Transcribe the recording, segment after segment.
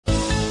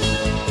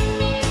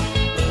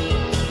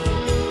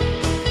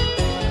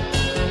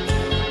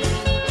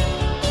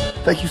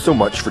Thank you so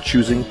much for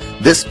choosing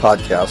this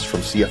podcast from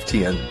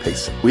CFTN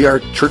Payson. We are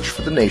Church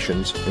for the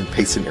Nations in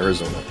Payson,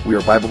 Arizona. We are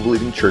a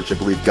Bible-believing church and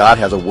believe God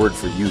has a word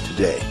for you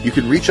today. You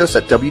can reach us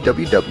at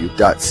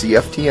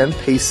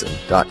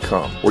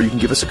www.cftnpayson.com, or you can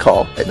give us a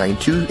call at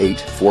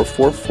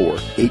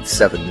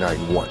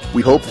 928-444-8791.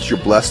 We hope that you're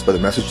blessed by the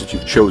message that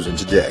you've chosen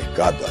today.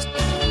 God bless.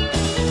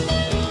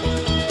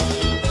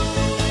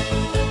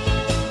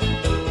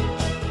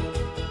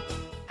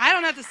 I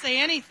don't have to say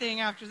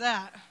anything after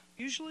that.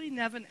 Usually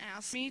Nevin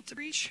asks me to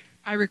preach.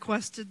 I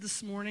requested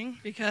this morning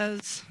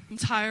because I'm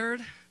tired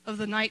of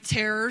the night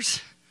terrors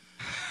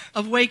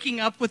of waking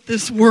up with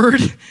this word.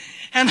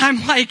 And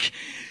I'm like,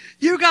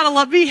 you got to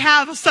let me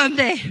have a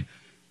Sunday.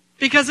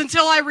 Because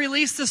until I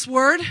release this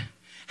word,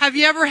 have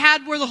you ever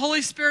had where the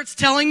Holy Spirit's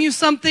telling you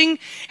something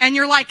and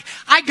you're like,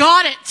 I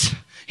got it.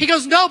 He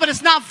goes, no, but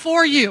it's not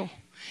for you.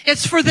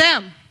 It's for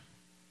them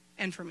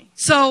and for me.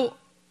 So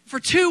for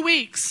 2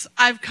 weeks,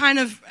 I've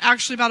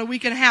actually about a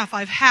week and a half,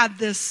 I've had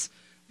this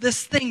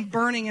thing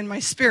burning in my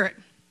spirit.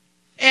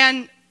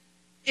 And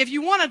if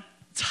you want to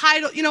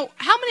title,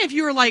 how many of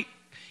you are like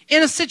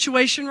in a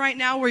situation right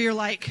now where you're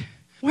like,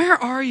 where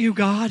are you,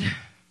 God?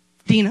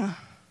 Dina,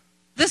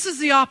 this is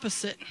the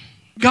opposite.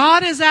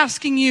 God is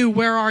asking you,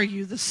 where are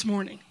you this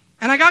morning?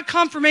 And I got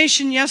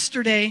confirmation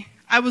yesterday.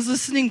 I was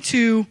listening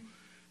to,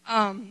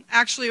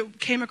 actually it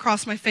came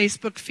across my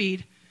Facebook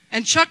feed.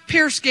 And Chuck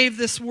Pierce gave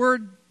this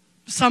word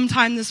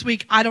sometime this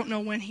week. I don't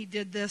know when he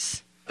did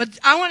this. But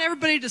I want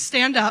everybody to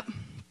stand up,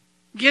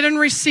 get in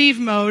receive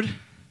mode,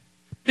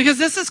 because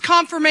this is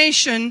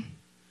confirmation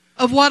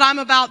of what I'm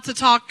about to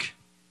talk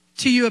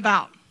to you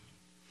about.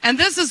 And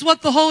this is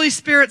what the Holy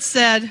Spirit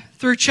said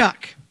through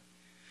Chuck.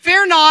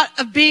 Fear not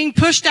of being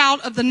pushed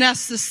out of the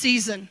nest this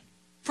season.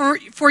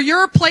 For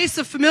your place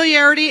of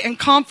familiarity and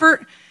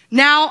comfort,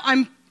 now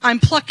I'm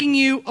plucking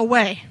you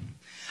away.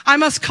 I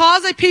must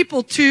cause a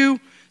people to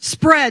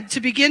spread,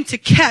 to begin to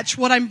catch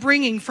what I'm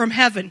bringing from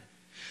heaven.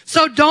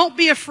 So don't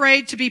be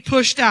afraid to be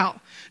pushed out.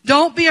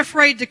 Don't be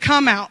afraid to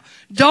come out.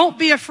 Don't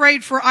be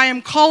afraid, for I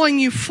am calling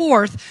you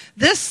forth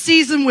this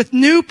season with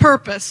new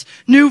purpose,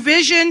 new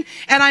vision,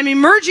 and I'm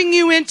emerging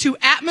you into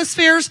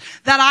atmospheres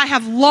that I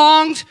have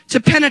longed to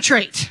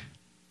penetrate.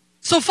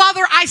 So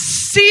Father, I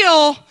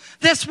seal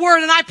this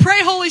word, and I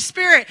pray, Holy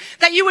Spirit,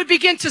 that you would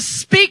begin to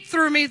speak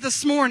through me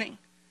this morning.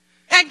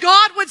 And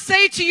God would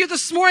say to you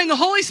this morning, the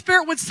Holy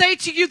Spirit would say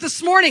to you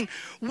this morning,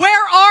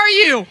 where are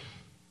you?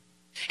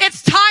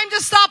 It's time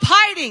to stop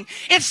hiding.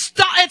 It's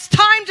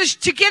time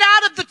to get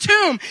out of the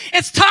tomb.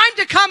 It's time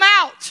to come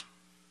out.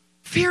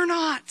 Fear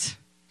not.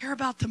 You're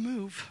about to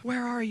move.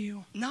 Where are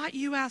you? Not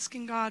you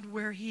asking God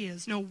where he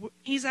is. No,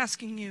 he's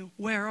asking you,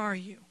 where are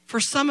you? For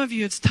some of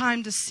you, it's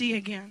time to see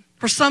again.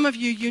 For some of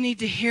you, you need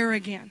to hear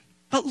again.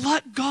 But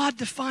let God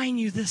define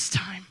you this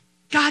time.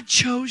 God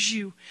chose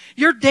you.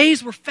 Your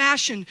days were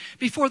fashioned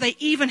before they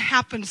even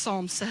happened,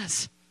 Psalm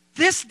says.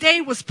 This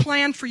day was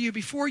planned for you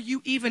before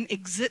you even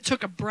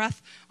took a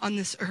breath on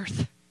this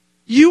earth.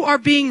 You are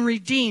being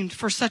redeemed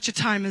for such a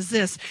time as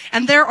this.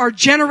 And there are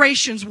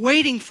generations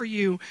waiting for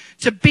you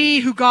to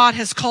be who God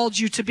has called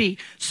you to be.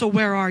 So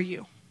where are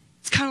you?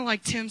 It's kind of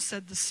like Tim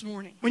said this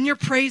morning. When you're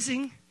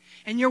praising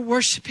and you're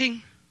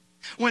worshiping,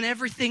 when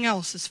everything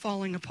else is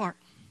falling apart,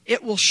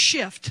 it will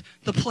shift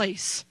the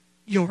place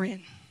you're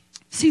in.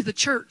 See, the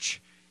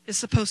church is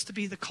supposed to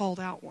be the called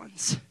out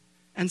ones.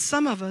 And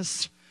some of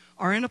us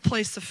are in a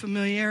place of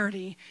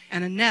familiarity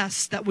and a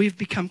nest that we've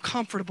become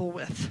comfortable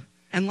with.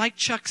 And like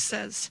Chuck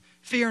says,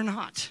 fear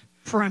not,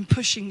 for I'm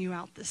pushing you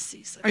out this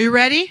season. Are you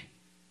ready?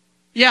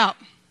 Yeah.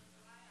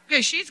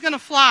 Okay, she's going to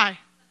fly.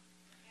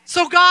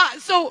 So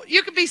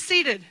you can be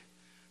seated.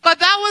 But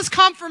that was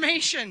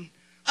confirmation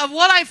of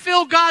what I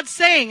feel God's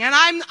saying. And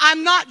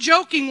I'm not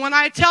joking when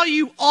I tell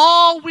you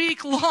all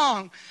week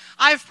long,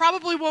 I've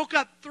probably woke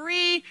up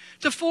 3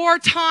 to 4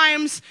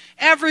 times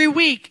every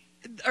week.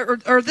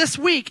 Or this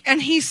week,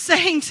 and he's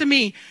saying to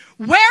me,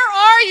 where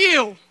are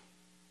you?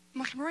 I'm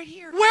like, I'm right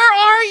here. Where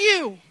are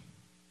you?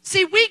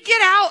 See, we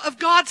get out of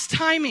God's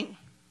timing.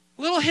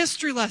 Little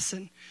history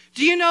lesson.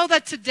 Do you know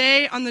that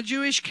today on the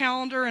Jewish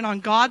calendar and on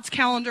God's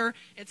calendar,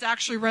 it's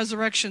actually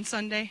Resurrection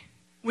Sunday?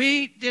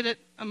 We did it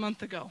a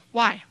month ago.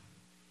 Why?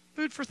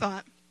 Food for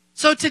thought.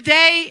 So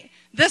today,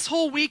 this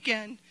whole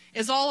weekend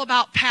is all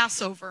about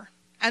Passover.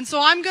 And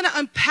so I'm going to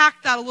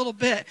unpack that a little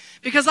bit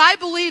because I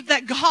believe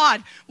that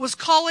God was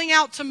calling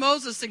out to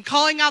Moses and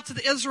calling out to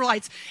the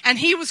Israelites, and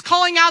he was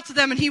calling out to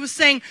them and he was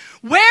saying,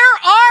 where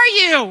are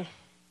you?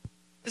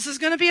 This is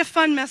going to be a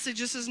fun message.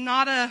 This is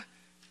not a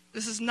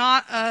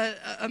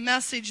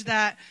message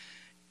that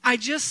I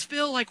just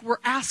feel like we're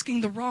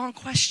asking the wrong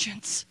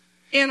questions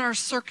in our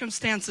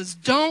circumstances.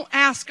 Don't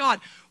ask God,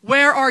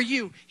 where are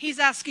you? He's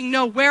asking,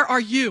 no, where are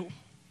you?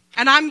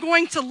 And I'm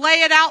going to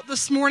lay it out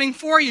this morning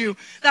for you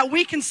that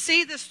we can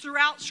see this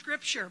throughout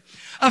Scripture.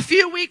 A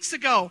few weeks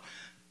ago,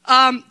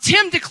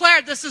 Tim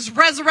declared this is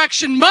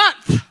Resurrection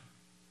Month.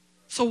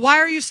 So why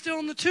are you still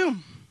in the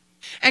tomb?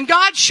 And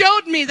God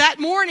showed me that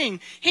morning.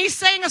 He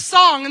sang a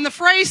song, and the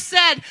phrase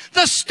said,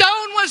 the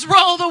stone was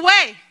rolled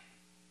away.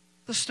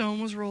 the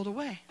stone was rolled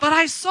away. But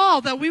I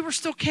saw that we were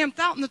still camped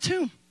out in the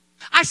tomb.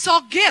 I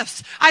saw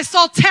gifts. I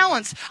saw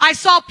talents. I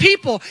saw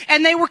people.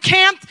 And they were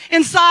camped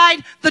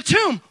inside the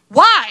tomb.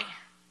 Why?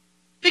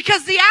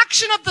 Because the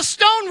action of the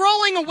stone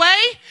rolling away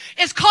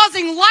is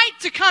causing light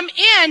to come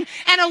in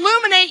and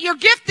illuminate your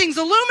giftings,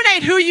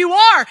 illuminate who you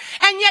are.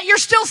 And yet you're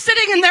still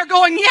sitting in there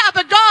going, yeah,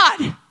 but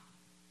God.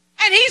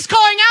 And He's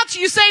calling out to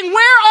you saying,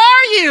 where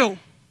are you?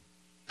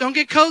 Don't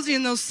get cozy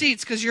in those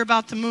seats because you're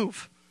about to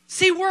move.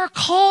 See, we're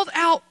called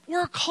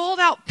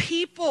out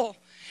people.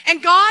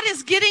 And God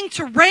is getting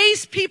to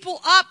raise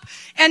people up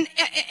and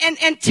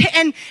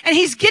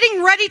He's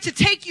getting ready to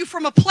take you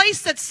from a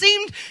place that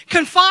seemed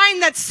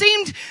confined, that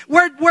seemed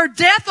where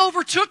death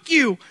overtook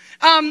you,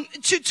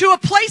 to a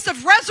place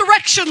of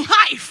resurrection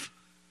life.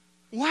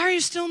 Why are you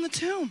still in the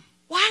tomb?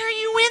 Why are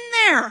you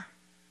in there?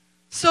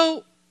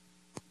 So,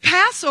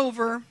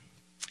 Passover,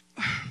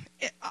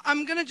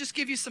 I'm going to just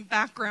give you some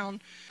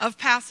background of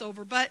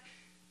Passover, but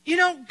you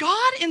know,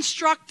 God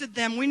instructed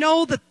them. We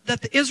know that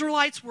the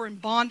Israelites were in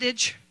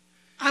bondage.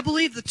 I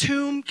believe the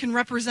tomb can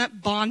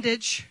represent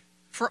bondage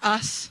for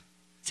us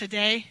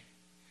today.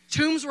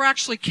 Tombs were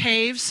actually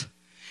caves,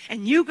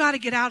 and you got to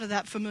get out of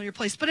that familiar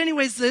place. But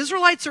anyways, the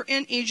Israelites are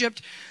in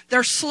Egypt.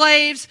 They're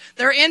slaves.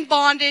 They're in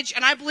bondage,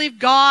 and I believe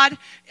God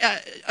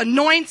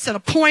anoints and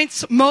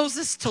appoints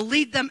Moses to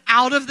lead them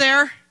out of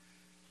there.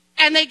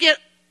 And they get,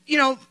 you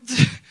know,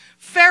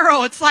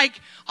 Pharaoh, it's like,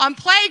 on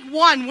plague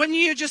 1, wouldn't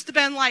you just have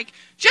been like,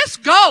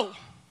 just go.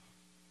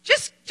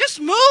 Just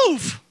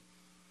move.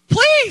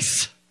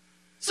 Please.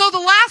 So the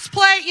last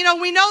plague, you know,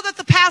 we know that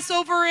the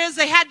Passover is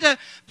they had to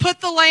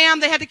put the lamb,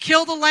 they had to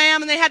kill the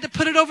lamb, and they had to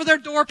put it over their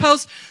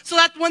doorpost so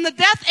that when the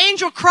death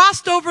angel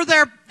crossed over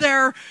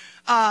their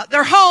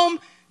home,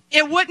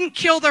 it wouldn't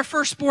kill their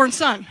firstborn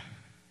son.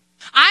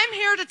 I'm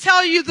here to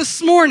tell you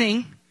this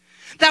morning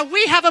that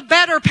we have a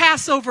better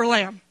Passover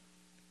lamb.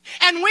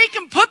 And we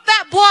can put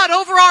that blood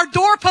over our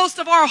doorpost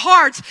of our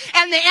hearts,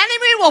 and the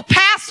enemy will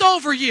pass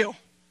over you.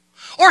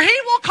 Or he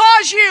will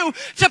cause you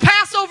to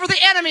pass over the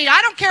enemy.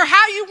 I don't care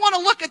how you want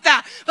to look at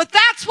that, but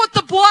that's what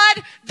the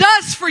blood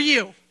does for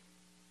you.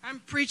 I'm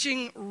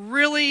preaching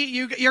really,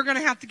 you're going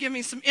to have to give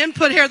me some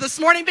input here this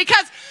morning,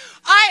 because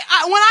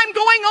when I'm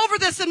going over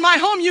this in my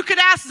home, you could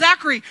ask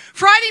Zachary.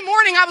 Friday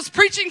morning, I was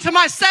preaching to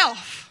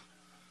myself.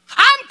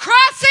 I'm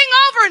crossing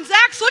over, and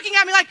Zach's looking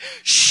at me like,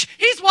 shh,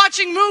 he's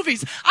watching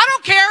movies. I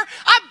don't care.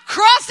 I'm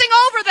crossing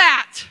over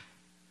that.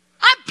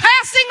 I'm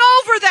passing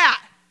over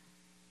that.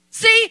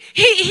 See,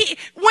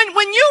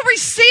 when you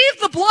receive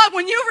the blood,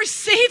 when you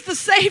receive the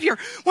Savior,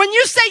 when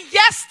you say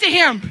yes to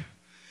Him,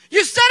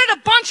 you said it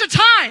a bunch of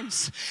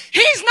times.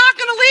 He's not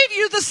going to leave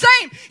you the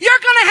same. You're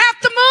going to have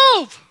to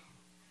move.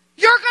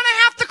 You're going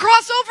to have to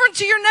cross over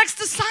into your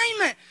next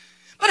assignment.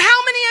 But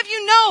how many of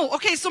you know?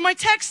 Okay, so my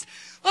text,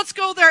 let's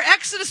go there.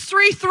 Exodus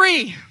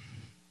 3:3.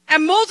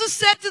 And Moses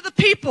said to the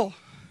people,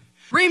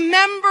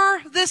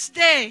 remember this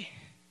day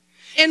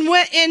in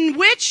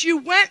which you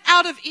went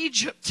out of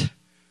Egypt.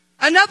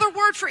 Another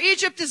word for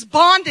Egypt is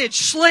bondage,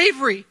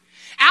 slavery.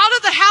 Out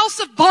of the house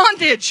of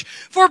bondage.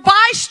 For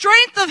by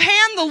strength of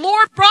hand the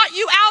Lord brought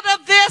you out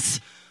of this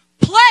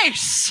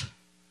place.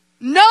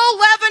 No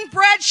leavened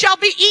bread shall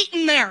be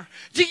eaten there.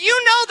 Do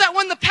you know that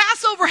when the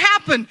Passover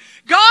happened,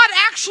 God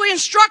actually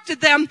instructed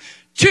them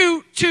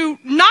to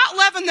not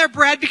leaven their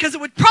bread because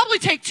it would probably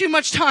take too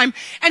much time.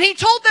 And He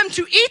told them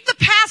to eat the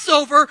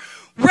Passover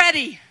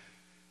ready.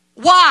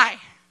 Why?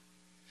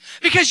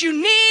 Because you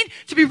need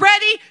to be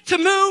ready to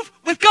move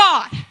with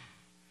God.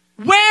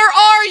 Where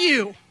are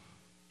you?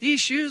 These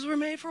shoes were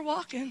made for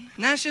walking.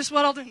 And that's just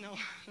what I'll do. No.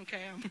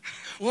 Okay.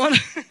 One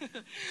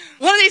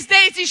of these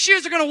days, these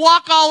shoes are going to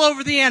walk all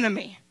over the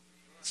enemy.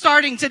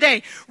 Starting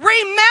today.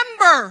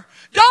 Remember.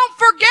 Don't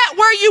forget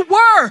where you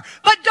were.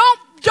 But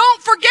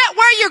don't forget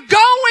where you're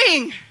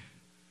going.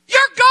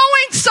 You're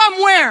going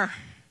somewhere.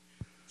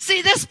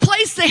 See, this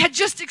place they had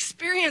just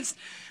experienced.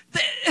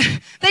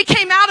 They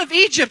came out of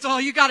Egypt. Oh,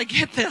 you got to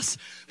get this.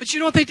 But you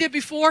know what they did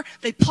before?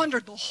 They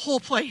plundered the whole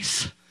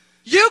place.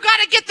 You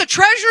got to get the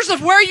treasures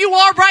of where you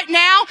are right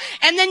now,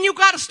 and then you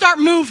got to start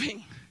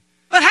moving.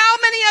 But how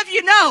many of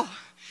you know,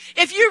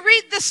 if you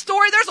read this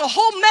story, there's a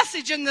whole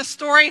message in this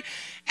story.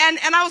 And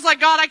I was like,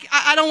 God,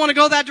 I don't want to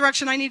go that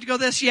direction. I need to go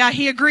this. Yeah,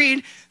 He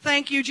agreed.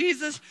 Thank you,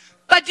 Jesus.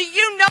 But do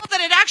you know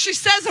that it actually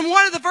says in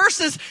one of the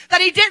verses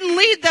that He didn't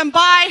lead them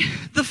by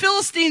the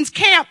Philistines'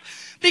 camp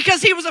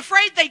because He was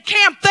afraid they'd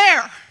camp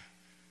there.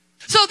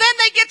 So then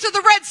they get to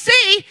the Red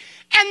Sea,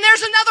 and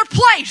there's another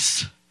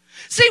place.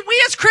 See,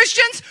 we as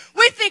Christians,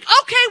 we think,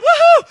 okay,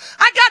 woohoo,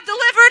 I got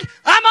delivered,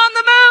 I'm on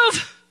the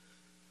move.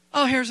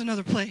 Oh, here's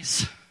another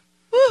place.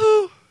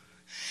 Woohoo.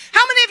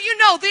 How many of you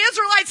know the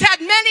Israelites had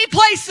many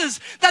places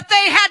that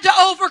they had to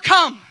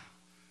overcome?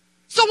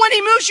 So when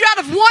He moves you out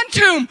of one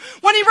tomb,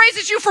 when He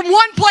raises you from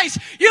one place,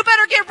 you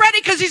better get ready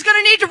because He's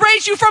going to need to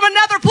raise you from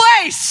another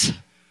place.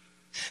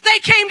 They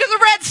came to the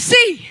Red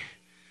Sea.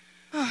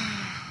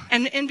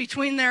 And in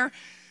between there,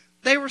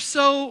 they were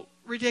so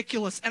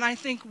ridiculous. And I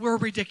think we're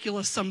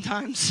ridiculous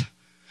sometimes.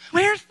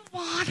 Where's the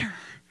water?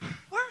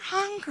 We're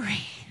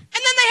hungry. And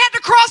then they had to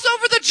to cross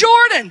over the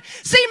Jordan.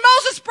 See,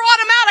 Moses brought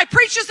them out. I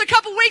preached this a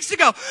couple weeks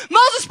ago.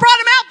 Moses brought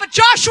them out, but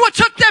Joshua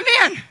took them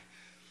in.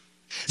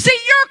 See,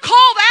 you're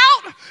called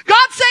out.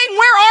 God's saying,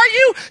 where are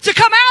you? To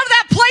come out of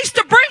that place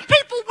to bring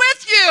people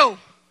with you.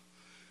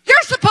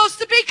 You're supposed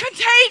to be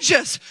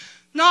contagious.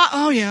 Not,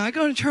 oh yeah, I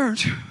go to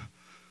church.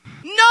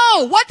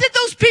 No, what did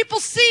those people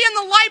see in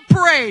the light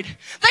parade?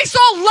 They saw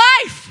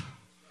life.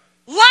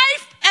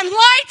 Life and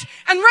light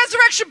and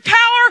resurrection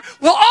power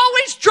will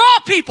always draw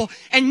people.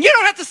 And you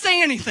don't have to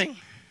say anything.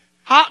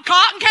 Hot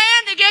cotton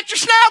candy, get your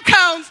snow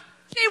cones.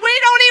 See,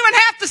 we don't even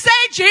have to say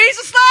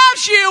Jesus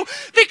loves you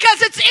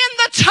because it's in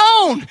the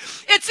tone.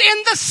 It's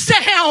in the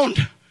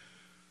sound.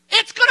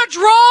 It's going to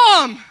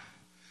draw them.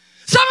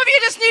 Some of you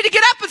just need to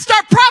get up and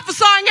start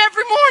prophesying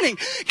every morning.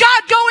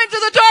 God, go into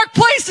the dark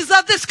places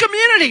of this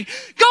community.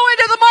 Go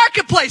into the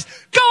marketplace.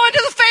 Go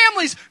into the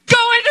families.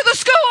 Go into the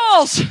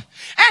schools.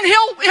 And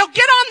he'll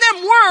get on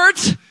them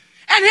words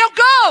and he'll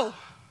go.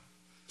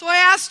 So I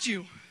asked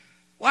you,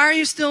 why are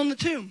you still in the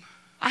tomb?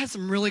 I had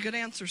some really good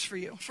answers for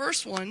you.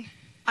 First one,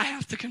 I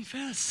have to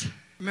confess.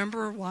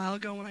 Remember a while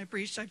ago when I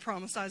preached, I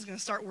promised I was going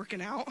to start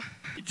working out?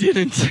 I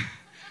didn't.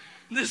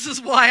 This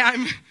is why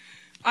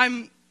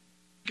I'm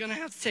going to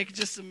have to take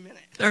just a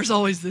minute. There's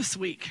always this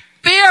week.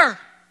 Fear.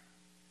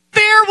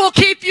 Fear will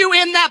keep you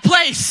in that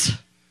place.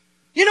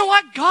 You know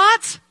what?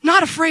 God's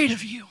not afraid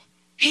of you.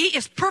 He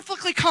is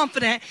perfectly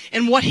confident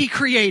in what he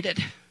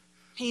created.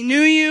 He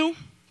knew you.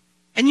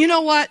 And you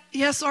know what?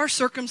 Yes, our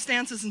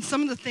circumstances and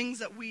some of the things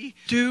that we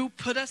do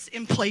put us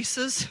in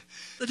places.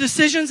 The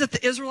decisions that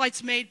the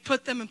Israelites made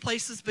put them in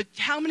places. But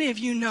how many of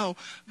you know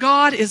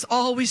God is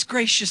always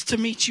gracious to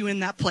meet you in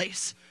that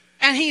place?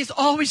 And he is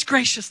always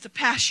gracious to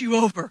pass you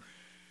over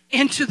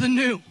into the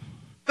new.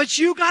 But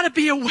you got to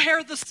be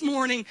aware this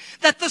morning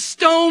that the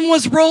stone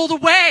was rolled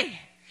away.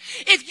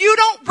 If you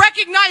don't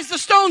recognize the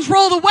stone's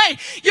rolled away,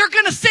 you're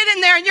going to sit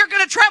in there and you're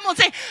going to tremble and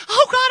say,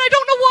 oh God, I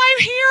don't know why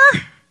I'm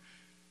here.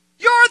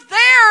 You're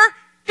there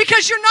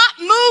because you're not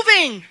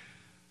moving.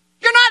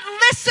 You're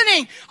not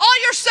listening.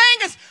 All you're saying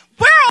is,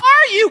 where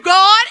are you,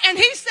 God? And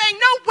he's saying,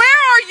 no, where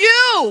are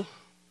you?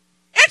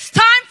 It's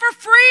time for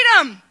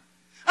freedom.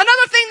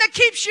 Another thing that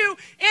keeps you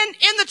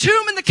in the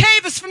tomb, in the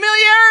cave, is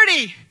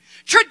familiarity.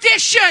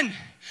 Tradition.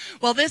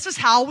 Well, this is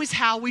always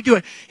how we do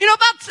it. You know,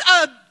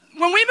 about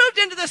when we moved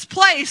into this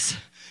place,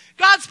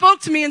 God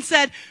spoke to me and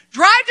said,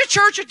 drive to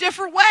church a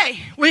different way.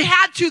 We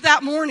had to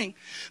that morning.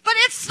 But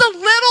it's the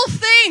little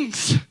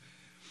things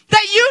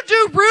that you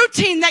do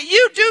routine, that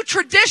you do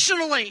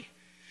traditionally.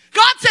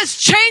 God says,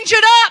 change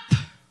it up.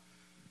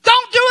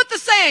 Don't do it the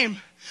same.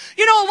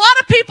 You know, a lot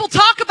of people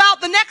talk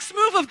about the next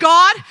move of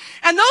God,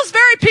 and those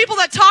very people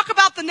that talk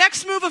about the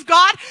next move of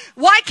God,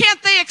 why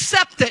can't they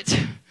accept it?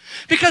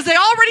 Because they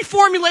already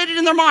formulated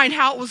in their mind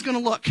how it was going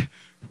to look.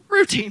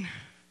 Routine.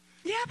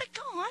 Yeah, but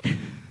God,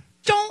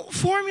 don't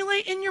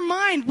formulate in your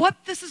mind what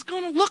this is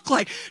going to look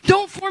like.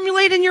 Don't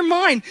formulate in your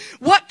mind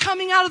what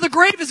coming out of the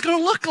grave is going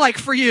to look like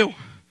for you.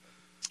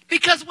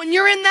 Because when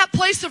you're in that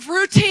place of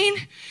routine,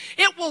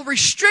 it will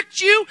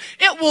restrict you.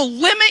 It will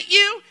limit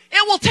you.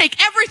 It will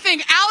take everything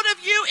out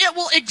of you. It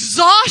will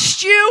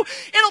exhaust you.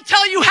 It'll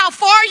tell you how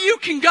far you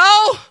can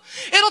go.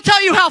 It'll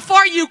tell you how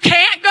far you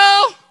can't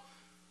go.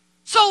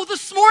 So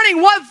this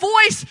morning, what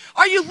voice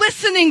are you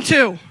listening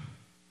to?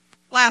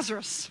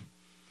 Lazarus,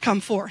 come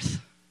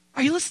forth.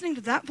 Are you listening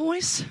to that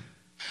voice?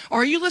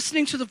 Or are you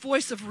listening to the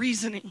voice of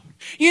reasoning?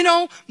 You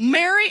know,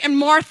 Mary and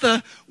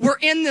Martha were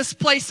in this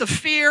place of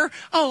fear.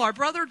 Oh, our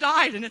brother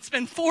died and it's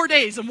been 4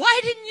 days. And why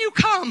didn't you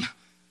come?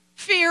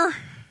 Fear.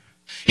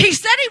 He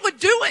said he would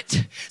do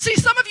it. See,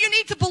 some of you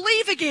need to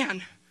believe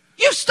again.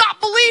 You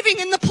stopped believing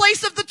in the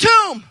place of the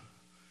tomb.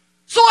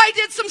 So I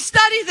did some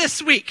study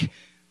this week.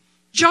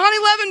 John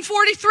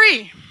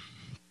 11:43.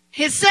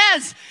 It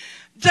says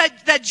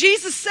that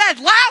Jesus said,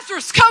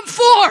 Lazarus, come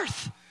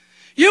forth.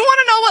 You want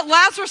to know what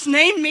Lazarus'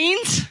 name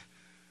means?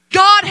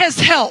 God has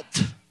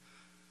helped.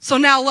 So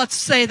now let's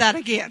say that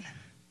again.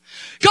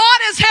 God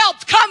has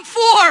helped. Come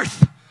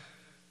forth.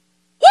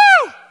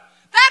 Woo!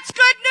 That's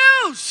good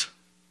news.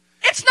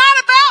 It's not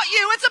about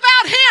you. It's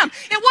about him.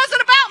 It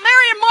wasn't about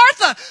Mary and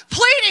Martha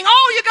pleading,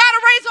 oh, you got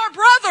to raise our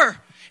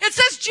brother. It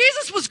says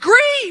Jesus was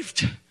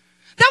grieved.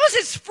 That was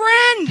his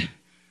friend.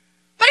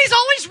 But he's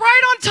always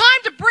right on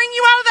time to bring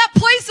you out of that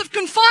place of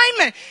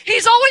confinement.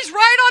 He's always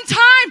right on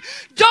time.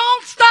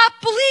 Don't stop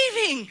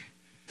believing.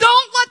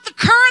 Don't let the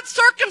current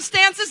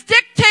circumstances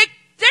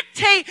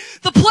dictate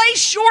the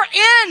place you're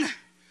in.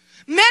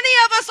 Many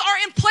of us are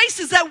in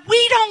places that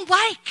we don't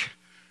like.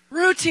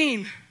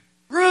 Routine.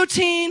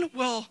 Routine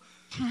will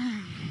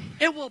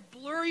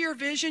blur your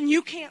vision.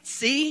 You can't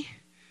see.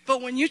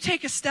 But when you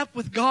take a step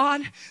with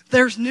God,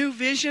 there's new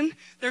vision,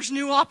 there's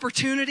new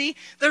opportunity,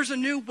 there's a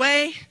new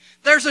way,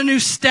 there's a new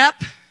step.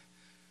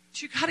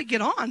 But you got to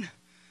get on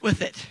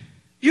with it.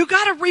 You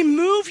got to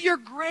remove your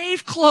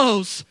grave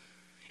clothes.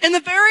 In the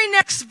very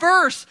next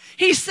verse,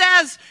 he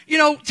says, you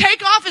know,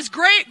 take off his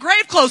grave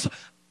clothes.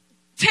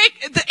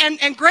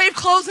 And grave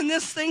clothes in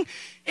this thing,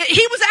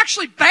 he was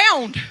actually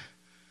bound.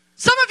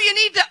 Some of you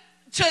need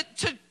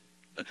to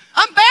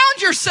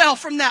Unbound yourself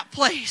from that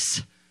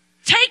place.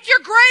 Take your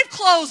grave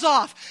clothes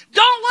off.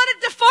 Don't let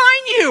it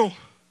define you.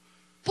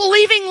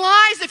 Believing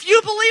lies. If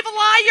you believe a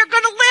lie, you're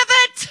going to live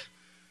it.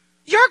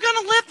 You're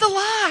going to live the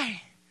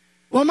lie.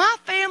 Well, my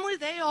family,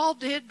 they all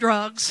did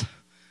drugs.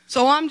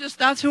 So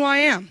that's who I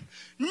am.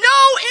 No,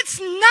 it's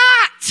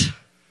not.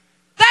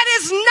 That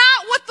is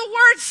not what the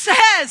word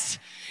says.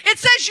 It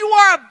says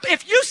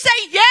if you say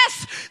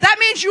yes, that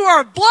means you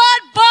are a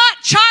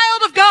blood-bought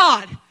child of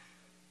God.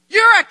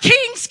 You're a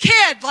king's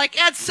kid, like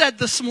Ed said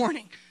this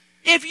morning.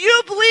 If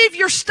you believe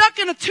you're stuck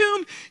in a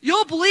tomb,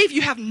 you'll believe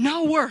you have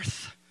no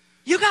worth.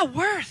 You got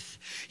worth.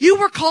 You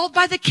were called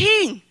by the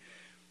king.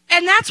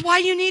 And that's why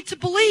you need to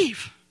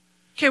believe.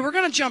 Okay, we're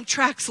going to jump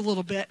tracks a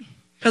little bit,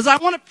 because I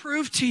want to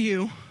prove to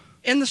you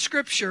in the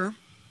scripture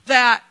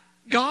that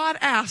God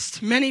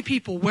asked many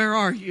people, where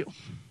are you?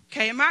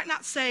 Okay, it might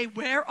not say,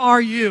 where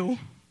are you?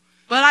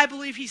 But I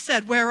believe he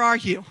said, where are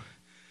you?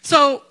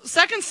 So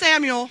 2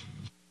 Samuel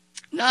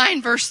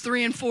 9 verse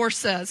 3 and 4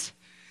 says,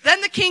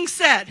 then the king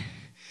said,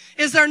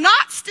 is there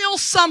not still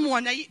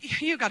someone, now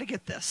you got to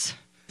get this.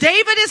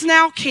 David is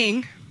now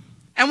king,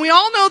 and we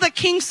all know that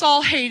King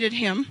Saul hated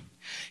him.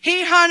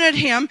 He hunted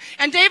him,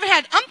 and David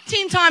had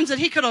umpteen times that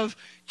he could have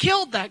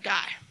killed that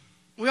guy.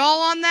 We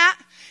all on that?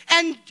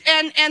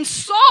 And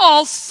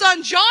Saul's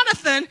son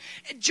Jonathan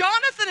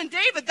and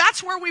David,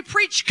 that's where we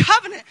preach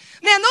covenant.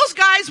 Man, those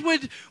guys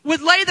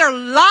would lay their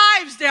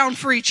lives down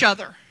for each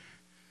other.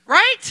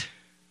 Right?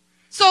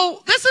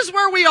 So this is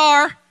where we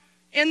are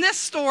in this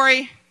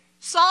story.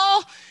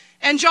 Saul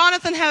and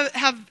Jonathan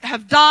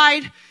have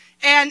died.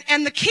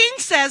 And the king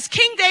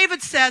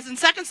David says, in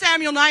 2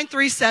 Samuel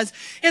 9:3 says,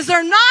 is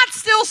there not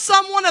still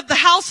someone of the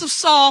house of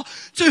Saul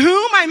to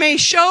whom I may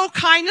show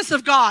kindness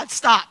of God?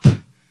 Stop.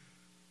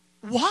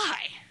 Why?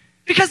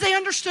 Because they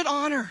understood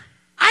honor.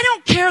 I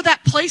don't care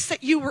that place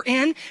that you were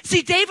in.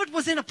 See, David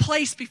was in a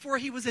place before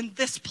he was in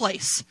this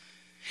place.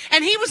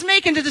 And he was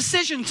making a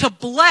decision to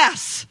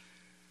bless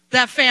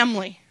that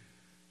family.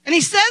 And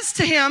he says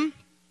to him,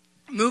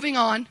 moving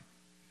on,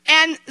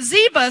 and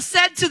Ziba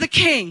said to the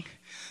king,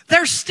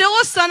 there's still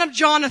a son of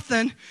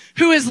Jonathan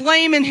who is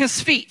lame in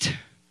his feet.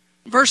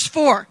 Verse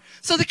 4.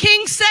 So the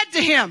king said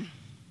to him,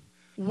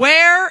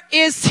 where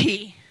is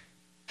he?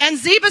 And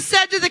Ziba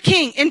said to the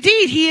king,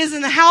 indeed, he is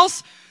in the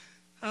house,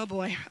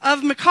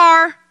 of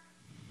Machir,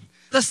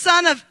 the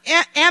son of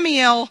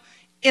Amiel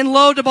in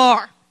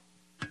Lodabar.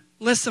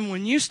 Listen,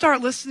 when you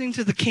start listening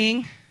to the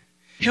king,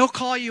 he'll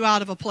call you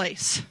out of a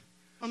place.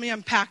 Let me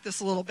unpack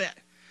this a little bit.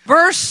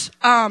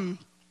 The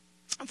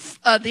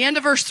end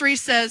of verse 3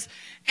 says,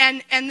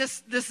 and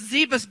this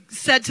Ziba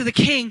said to the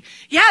king,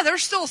 yeah,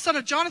 there's still a son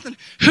of Jonathan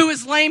who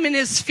is lame in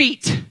his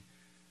feet.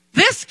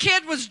 This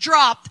kid was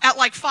dropped at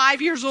like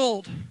 5 years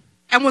old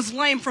and was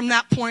lame from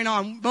that point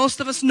on.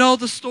 Most of us know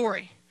the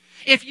story.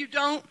 If you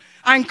don't,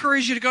 I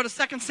encourage you to go to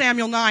 2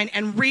 Samuel 9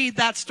 and read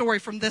that story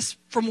from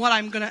what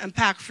I'm going to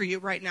unpack for you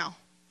right now.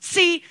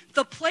 See,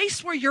 the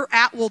place where you're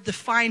at will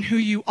define who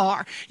you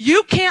are.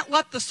 You can't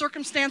let the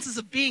circumstances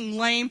of being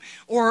lame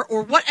or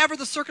whatever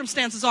the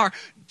circumstances are,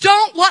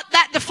 don't let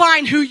that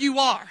define who you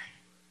are.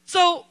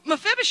 So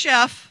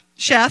Mephibosheth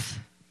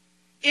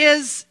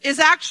is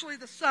actually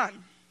the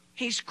son.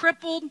 He's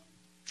crippled.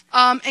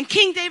 And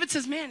King David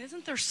says, man,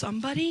 isn't there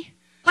somebody?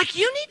 Like,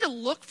 you need to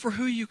look for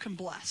who you can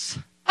bless.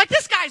 Like,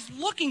 this guy's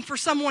looking for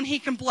someone he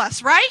can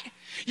bless, right?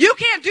 You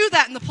can't do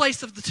that in the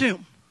place of the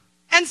tomb.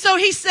 And so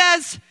he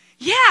says,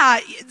 yeah,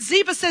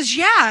 Ziba says,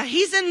 yeah,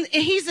 he's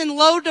in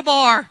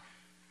Lodabar.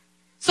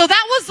 So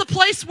that was the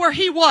place where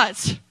he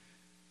was.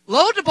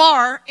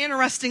 Lodabar,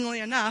 interestingly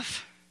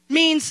enough,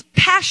 means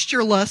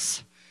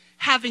pastureless,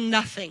 having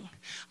nothing.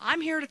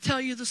 I'm here to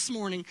tell you this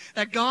morning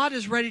that God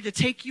is ready to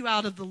take you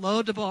out of the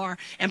Lodabar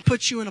and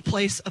put you in a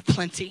place of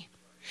plenty.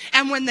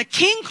 And when the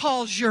king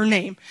calls your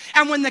name,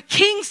 and when the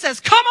king says,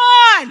 come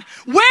on,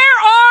 where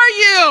are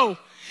you?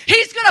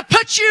 He's going to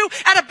put you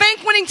at a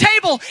banqueting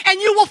table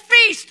and you will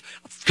feast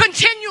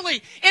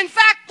continually. In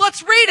fact,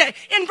 let's read it.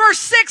 In verse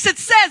 6 it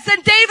says,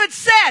 then David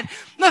said,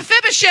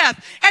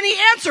 Mephibosheth, and he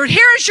answered,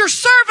 here is your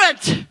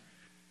servant.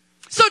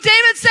 So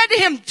David said to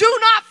him, do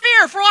not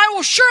fear, for I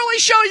will surely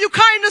show you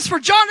kindness for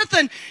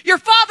Jonathan, your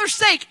father's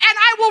sake, and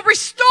I will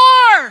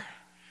restore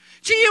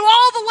to you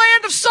all the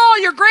land of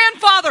Saul, your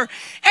grandfather,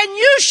 and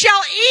you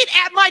shall eat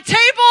at my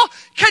table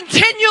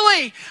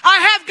continually. I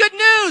have good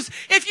news.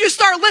 If you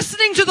start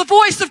listening to the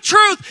voice of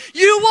truth,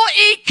 you will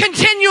eat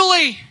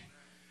continually.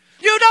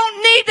 You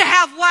don't need to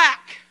have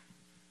lack.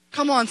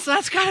 Come on, so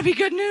that's got to be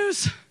good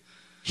news.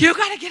 You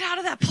got to get out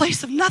of that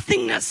place of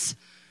nothingness.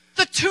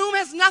 The tomb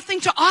has nothing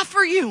to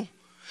offer you.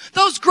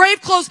 Those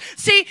grave clothes,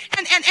 see,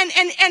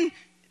 and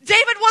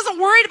David wasn't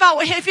worried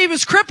about if he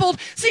was crippled.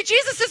 See,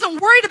 Jesus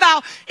isn't worried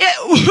about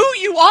who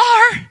you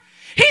are.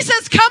 He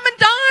says, come and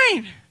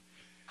dine.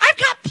 I've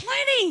got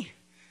plenty.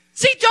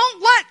 See,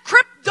 don't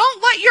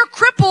let your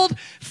crippled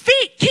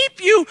feet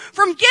keep you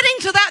from getting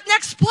to that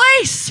next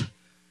place.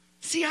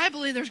 See, I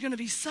believe there's going to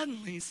be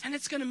suddenlies, and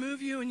it's going to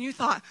move you, and you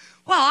thought,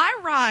 well, I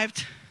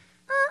arrived.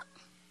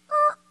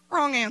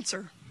 Wrong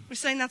answer. We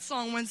sang that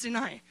song Wednesday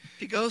night. If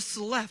he goes to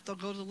the left, I'll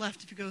go to the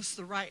left. If he goes to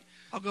the right,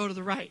 I'll go to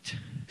the right.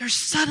 There's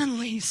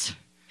suddenlies.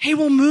 He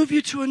will move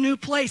you to a new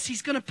place.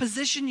 He's going to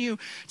position you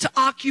to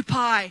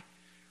occupy.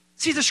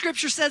 See, the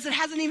scripture says it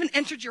hasn't even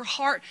entered your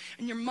heart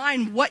and your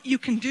mind what you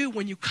can do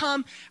when you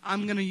come.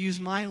 I'm going to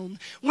use my own.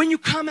 When you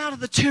come out of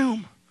the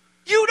tomb,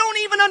 you don't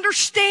even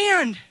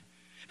understand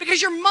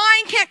because your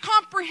mind can't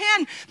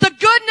comprehend the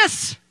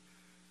goodness.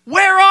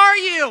 Where are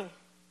you?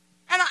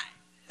 And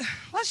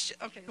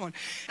okay, go on.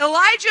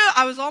 Elijah,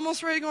 I was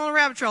almost ready to go on a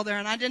rabbit trail there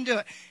and I didn't do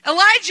it.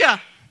 Elijah,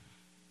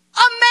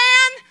 a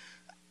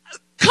man,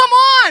 come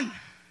on.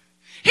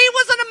 He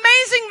was an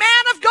amazing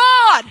man of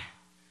God.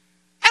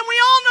 And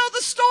we all know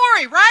the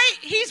story, right?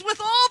 He's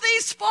with all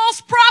these false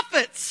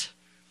prophets.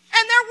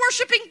 And they're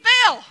worshiping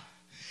Baal.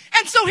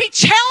 And so he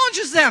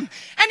challenges them.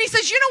 And he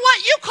says, you know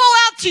what? You call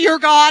out to your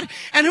God.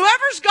 And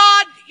whoever's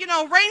God,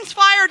 rains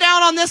fire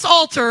down on this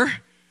altar.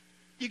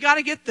 You got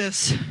to get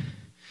this.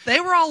 They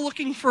were all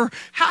looking for,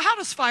 how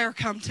does fire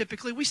come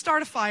typically? We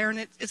start a fire and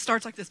it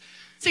starts like this.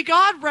 See,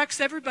 God wrecks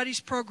everybody's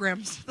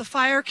programs. The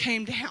fire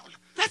came down.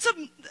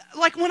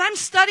 Like when I'm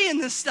studying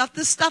this stuff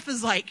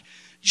is like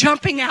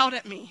jumping out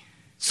at me.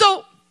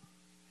 So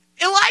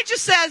Elijah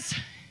says,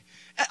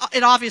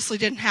 it obviously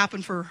didn't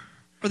happen for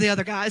the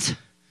other guys.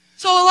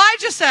 So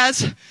Elijah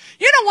says,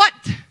 you know what?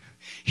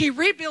 He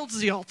rebuilds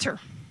the altar.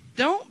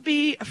 Don't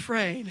be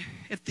afraid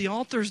if the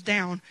altar's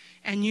down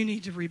and you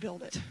need to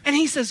rebuild it. And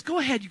he says, go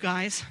ahead, you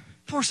guys.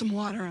 Pour some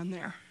water on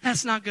there.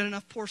 That's not good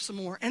enough. Pour some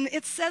more. And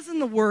it says in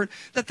the word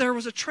that there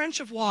was a trench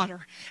of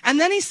water. And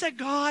then he said,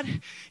 God,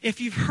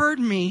 if you've heard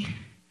me,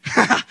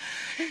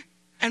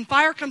 and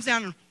fire comes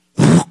down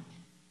and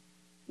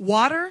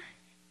water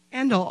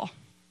and all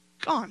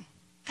gone.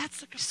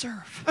 That's the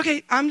serve.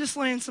 Okay, I'm just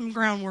laying some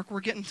groundwork.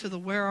 We're getting to the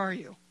where are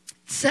you.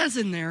 It says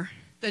in there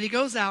that he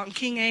goes out and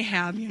King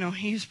Ahab,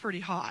 he's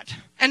pretty hot.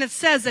 And it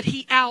says that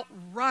he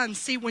outruns.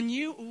 See,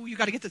 you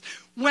got to get this.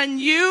 When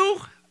you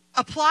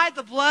apply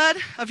the blood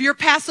of your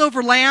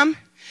Passover lamb,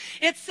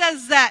 it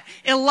says that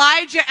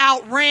Elijah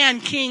outran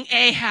King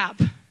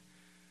Ahab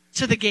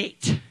to the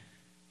gate.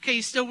 Okay,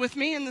 you still with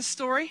me in this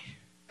story?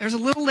 There's a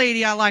little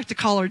lady, I like to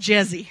call her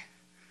Jezzy,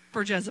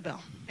 for Jezebel.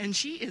 And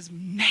she is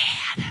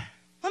mad.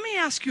 Let me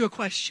ask you a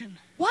question.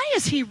 Why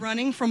is he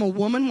running from a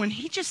woman when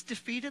he just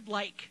defeated,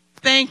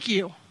 thank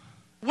you.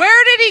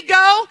 Where did he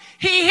go?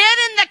 He hid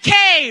in the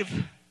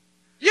cave.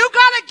 You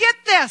got to get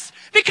this.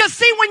 Because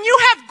see, when you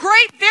have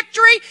great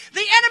victory, the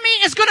enemy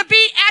is going to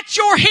be at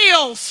your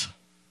heels.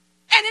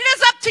 And it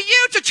is up to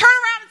you to turn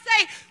around and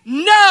say,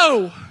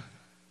 no.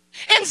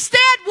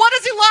 Instead, what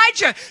is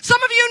Elijah?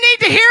 Some of you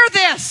need to hear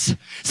this.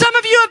 Some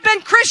of you have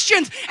been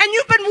Christians and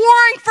you've been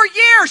warring for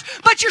years,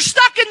 but you're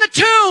stuck in the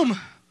tomb.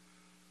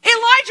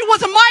 Elijah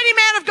was a mighty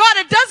man of God.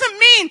 It doesn't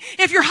mean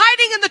if you're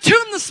hiding in the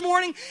tomb this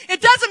morning,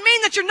 it doesn't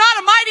mean that you're not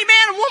a mighty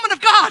man and woman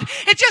of God.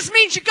 It just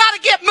means you got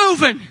to get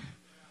moving.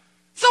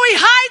 So he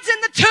hides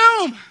in the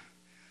tomb.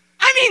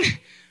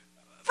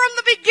 From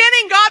the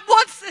beginning, God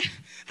wants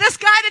this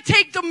guy to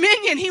take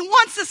dominion. He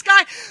wants this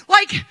guy,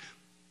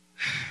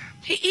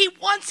 he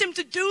wants him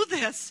to do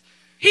this.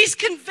 He's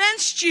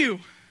convinced you.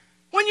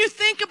 When you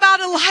think about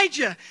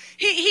Elijah,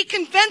 he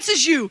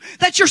convinces you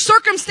that your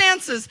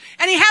circumstances,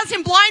 and he has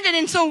him blinded.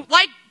 And so,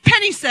 like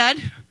Penny said,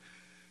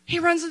 he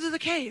runs into the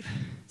cave.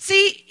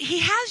 See, he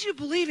has you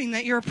believing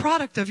that you're a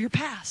product of your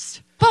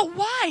past. But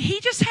why?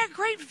 He just had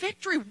great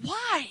victory.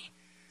 Why?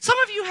 Some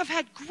of you have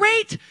had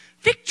great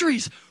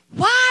victories.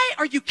 Why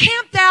are you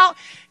camped out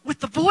with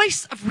the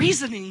voice of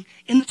reasoning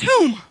in the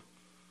tomb?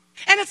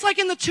 And it's like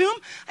in the tomb,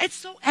 it's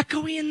so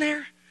echoey in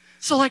there.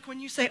 So when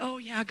you say, oh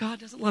yeah, God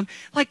doesn't love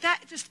me, that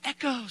it just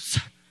echoes.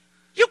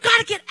 You got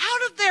to get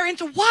out of there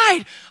into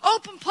wide,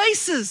 open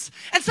places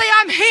and say,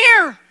 I'm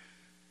here.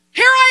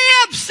 Here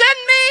I am. Send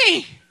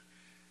me.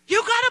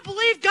 You got to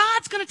believe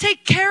God's going to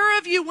take care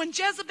of you when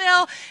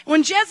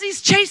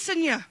Jezzy's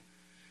chasing you.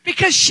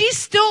 Because she's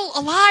still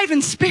alive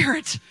in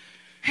spirit.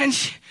 And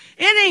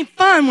it ain't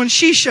fun when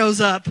she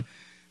shows up.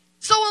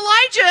 So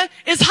Elijah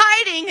is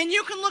hiding, and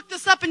you can look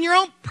this up in your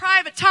own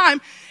private time.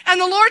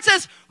 And the Lord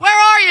says, where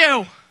are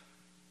you?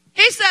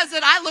 He says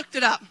it. I looked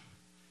it up.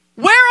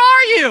 Where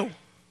are you?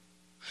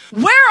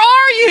 Where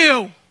are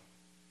you?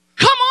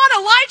 Come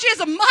on, Elijah is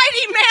a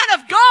mighty man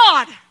of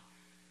God.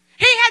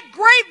 He had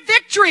great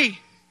victory.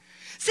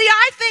 See,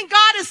 I think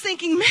God is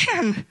thinking,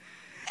 man,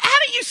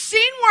 haven't you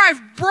seen where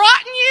I've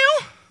brought you?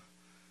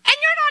 And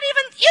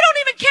you don't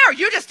even care.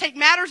 You just take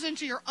matters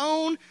into your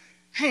own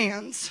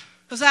hands.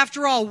 Because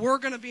after all, we're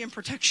going to be in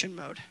protection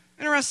mode.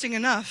 Interesting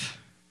enough,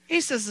 he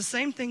says the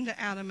same thing to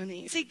Adam and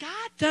Eve. See,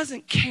 God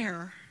doesn't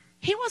care.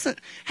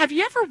 Have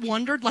you ever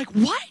wondered,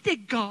 why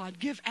did God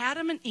give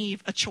Adam and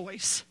Eve a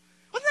choice?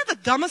 Wasn't that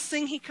the dumbest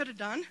thing he could have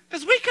done?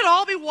 Because we could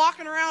all be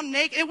walking around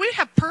naked. And we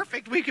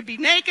could be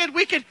naked.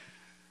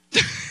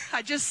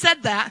 I just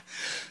said that.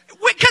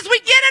 Because we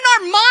get in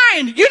our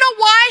mind. You know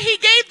why he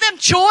gave them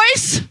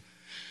choice?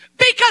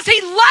 Because he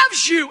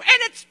loves you.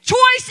 And its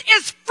choice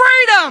is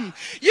freedom.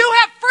 You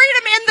have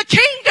freedom in the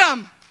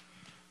kingdom.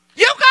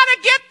 You got to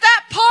get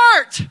that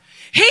part.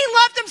 He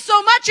loved them so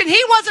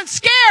wasn't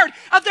scared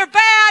of their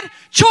bad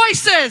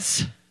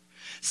choices.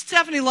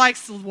 Stephanie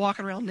likes to walk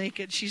around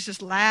naked. She's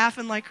just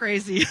laughing like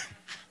crazy.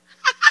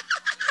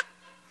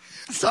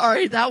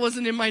 Sorry, that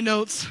wasn't in my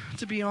notes,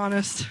 to be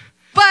honest.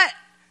 But,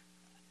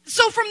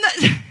 so from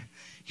the,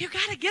 you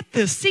got to get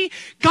this. See,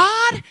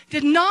 God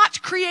did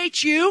not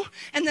create you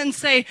and then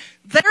say,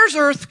 there's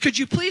earth, could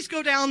you please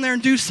go down there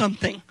and do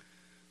something?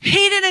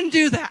 He didn't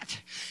do that.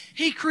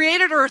 He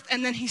created earth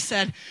and then he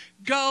said,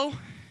 go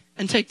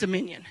and take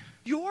dominion.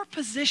 You're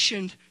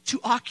positioned to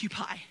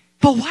occupy.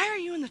 But why are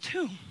you in the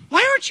tomb?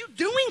 Why aren't you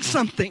doing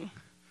something?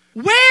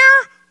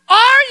 Where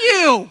are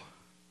you?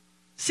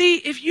 See,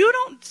 if you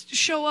don't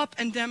show up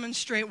and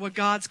demonstrate what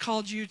God's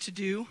called you to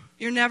do,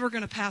 you're never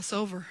going to pass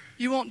over.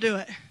 You won't do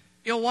it.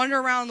 You'll wander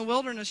around in the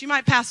wilderness. You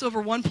might pass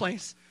over one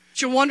place,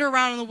 but you'll wander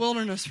around in the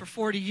wilderness for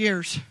 40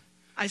 years.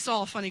 I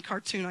saw a funny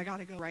cartoon. I got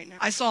to go right now.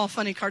 I saw a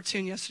funny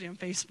cartoon yesterday on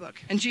Facebook.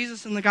 And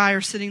Jesus and the guy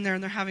are sitting there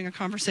and they're having a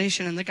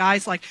conversation. And the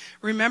guy's like,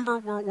 remember,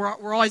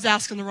 we're always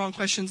asking the wrong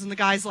questions. And the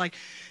guy's like,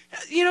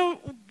 you know,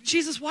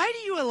 Jesus, why do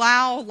you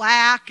allow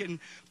lack and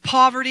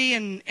poverty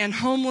and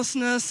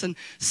homelessness and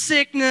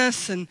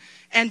sickness and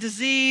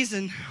disease?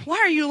 And why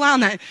are you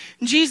allowing that?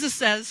 And Jesus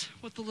says,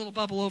 with the little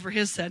bubble over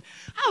his head,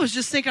 I was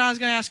just thinking I was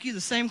going to ask you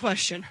the same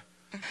question.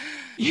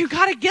 You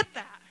got to get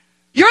that.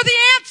 You're the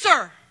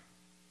answer,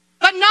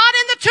 but not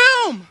in the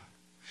tomb.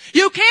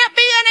 You can't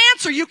be an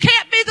answer. You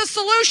can't be the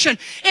solution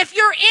if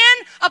you're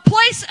in a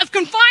place of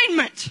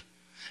confinement.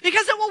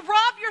 Because it will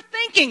rob your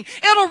thinking.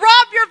 It'll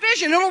rob your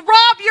vision. It'll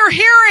rob your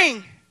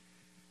hearing.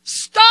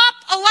 Stop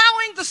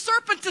allowing the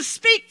serpent to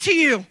speak to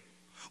you.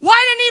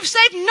 Why didn't Eve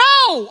say,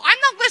 no, I'm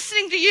not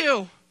listening to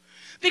you?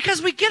 Because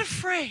we get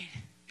afraid.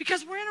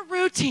 Because we're in a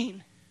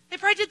routine. They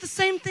probably did the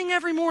same thing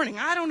every morning.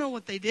 I don't know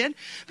what they did.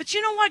 But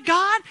you know what?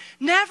 God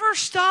never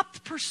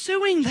stopped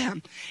pursuing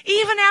them.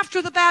 Even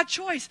after the bad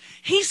choice,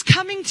 He's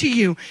coming to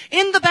you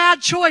in the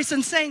bad choice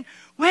and saying,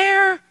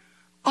 where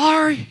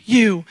are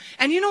you?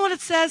 And you know what it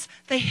says?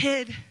 They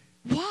hid.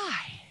 Why?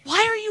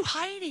 Why are you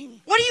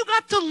hiding? What do you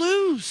got to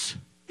lose?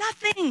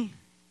 Nothing.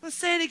 Let's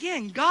say it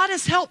again. God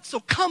has helped, so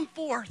come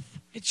forth.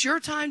 It's your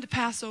time to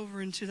pass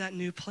over into that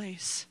new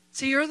place.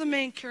 See, you're the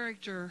main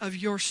character of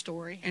your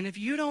story. And if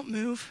you don't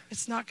move,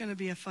 it's not going to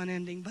be a fun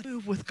ending. But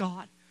move with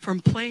God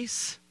from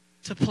place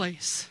to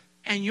place.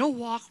 And you'll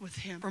walk with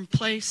Him from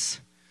place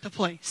to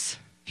place.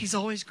 He's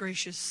always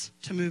gracious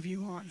to move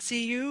you on.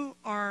 See, you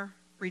are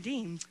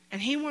redeemed.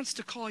 And He wants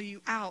to call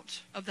you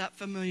out of that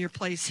familiar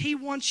place. He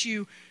wants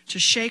you to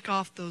shake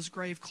off those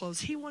grave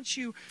clothes. He wants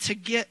you to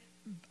get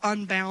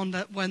unbound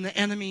when the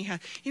enemy has.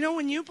 You know,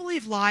 when you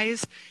believe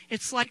lies,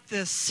 it's like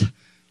this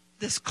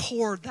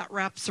cord that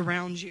wraps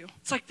around you.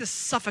 It's like this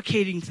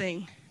suffocating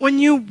thing. When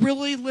you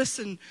really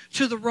listen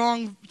to the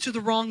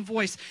wrong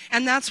voice.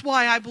 And that's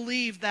why I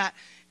believe that,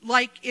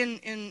 like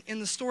in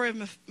the story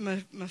of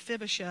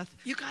Mephibosheth,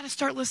 you got to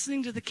start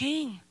listening to the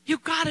king. You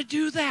got to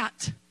do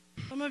that.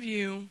 Some of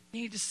you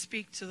need to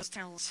speak to those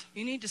talents.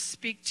 You need to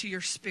speak to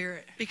your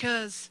spirit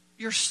because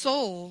your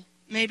soul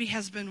maybe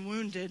has been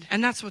wounded,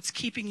 and that's what's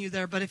keeping you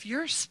there. But if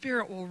your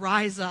spirit will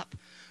rise up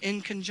in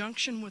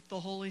conjunction with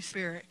the Holy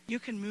Spirit, you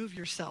can move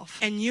yourself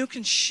and you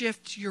can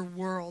shift your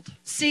world.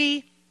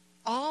 See,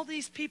 all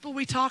these people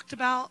we talked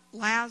about,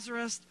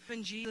 Lazarus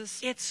and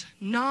Jesus, it's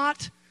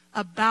not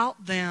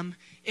about them.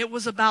 It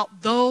was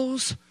about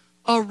those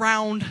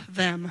around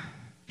them.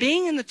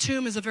 Being in the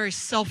tomb is a very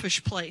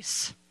selfish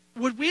place.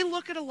 Would we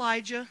look at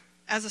Elijah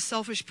as a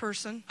selfish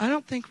person? I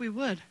don't think we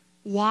would.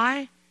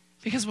 Why?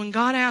 Because when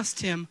God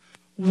asked him,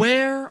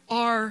 where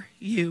are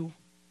you?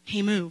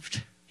 He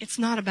moved. It's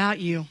not about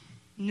you.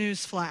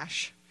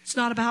 Newsflash. It's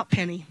not about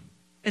Penny.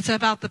 It's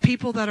about the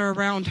people that are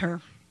around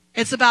her.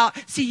 It's about,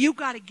 see, you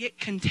got to get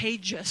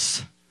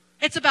contagious.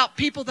 It's about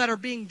people that are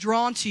being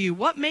drawn to you.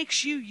 What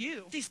makes you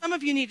you? See, some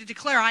of you need to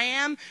declare, I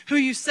am who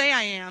you say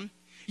I am.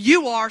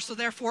 You are, so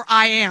therefore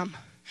I am.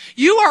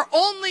 You are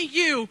only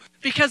you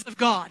because of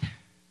God.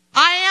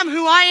 I am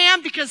who I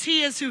am because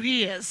He is who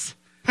He is.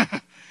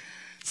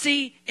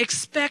 See,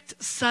 expect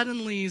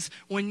suddenlies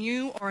when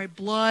you are a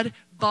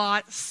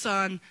blood-bought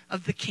son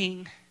of the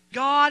King.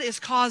 God is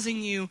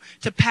causing you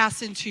to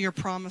pass into your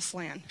promised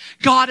land.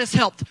 God has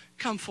helped.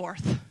 Come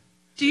forth.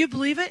 Do you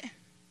believe it?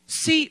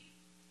 See,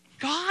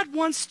 God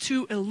wants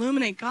to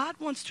illuminate. God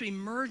wants to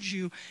emerge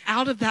you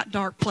out of that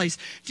dark place.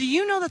 Do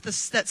you know that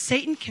that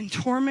Satan can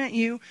torment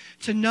you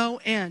to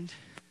no end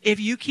if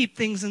you keep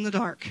things in the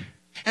dark?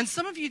 And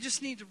some of you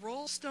just need to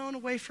roll stone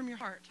away from your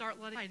heart.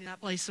 Start letting it in that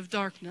place of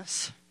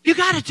darkness. You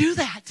got to do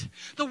that.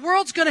 The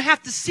world's going to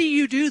have to see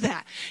you do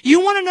that.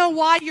 You want to know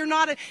why you're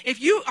not,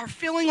 if you are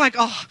feeling like,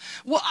 oh,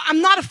 well,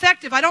 I'm not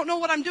effective. I don't know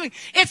what I'm doing.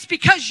 It's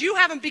because you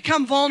haven't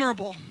become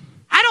vulnerable.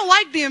 I don't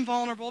like being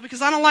vulnerable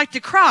because I don't like to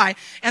cry.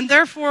 And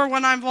therefore,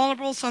 when I'm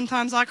vulnerable,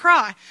 sometimes I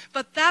cry.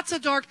 But that's a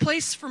dark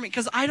place for me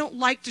because I don't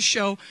like to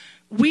show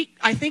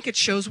I think it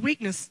shows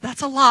weakness.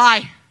 That's a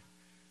lie.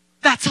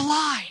 That's a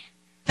lie.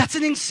 That's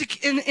an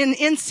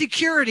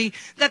insecurity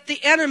that the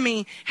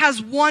enemy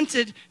has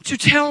wanted to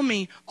tell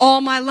me all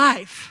my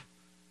life.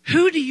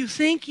 Who do you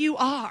think you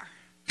are?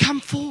 Come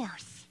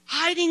forth.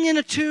 Hiding in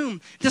a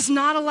tomb does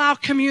not allow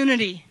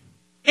community.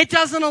 It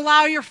doesn't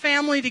allow your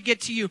family to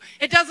get to you.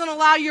 It doesn't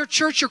allow your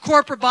church, your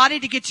corporate body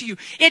to get to you.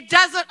 It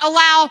doesn't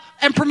allow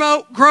and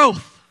promote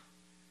growth.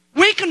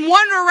 We can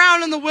wander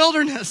around in the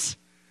wilderness,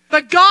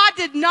 but God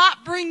did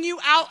not bring you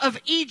out of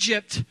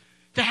Egypt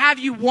to have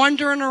you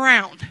wandering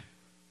around.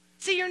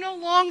 See, you're no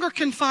longer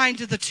confined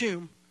to the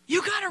tomb.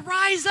 You got to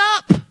rise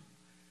up.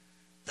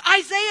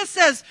 Isaiah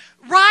says,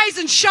 rise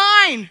and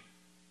shine.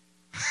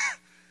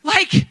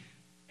 Like,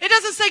 it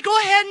doesn't say go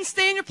ahead and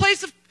stay in your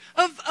place of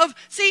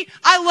see,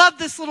 I love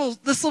this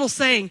little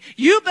saying.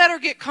 You better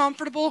get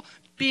comfortable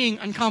being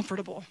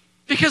uncomfortable.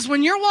 Because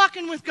when you're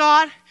walking with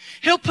God,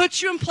 He'll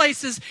put you in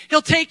places,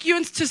 He'll take you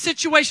into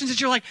situations that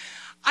you're like,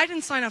 I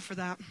didn't sign up for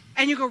that.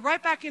 And you go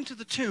right back into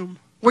the tomb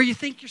where you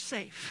think you're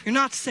safe. You're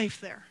not safe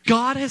there.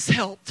 God has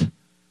helped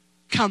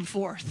come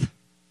forth.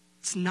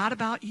 It's not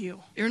about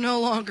you. You're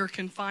no longer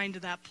confined to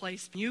that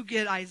place. You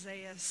get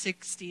Isaiah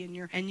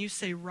 60 and you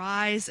say,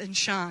 rise and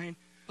shine,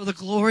 for the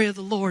glory of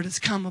the Lord has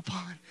come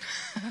upon.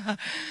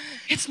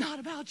 It's not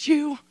about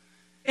you.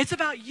 It's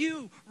about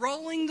you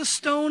rolling the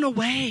stone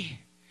away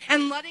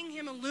and letting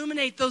Him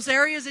illuminate those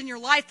areas in your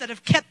life that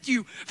have kept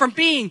you from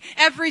being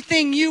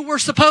everything you were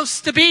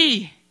supposed to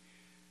be.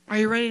 Are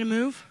you ready to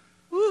move?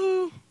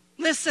 Woohoo.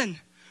 Listen,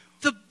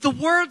 the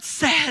Word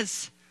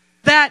says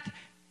that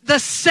the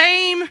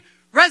same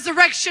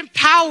resurrection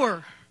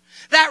power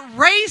that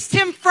raised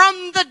Him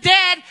from the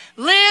dead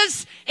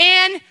lives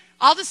in,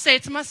 I'll just say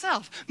it to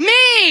myself,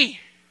 me, in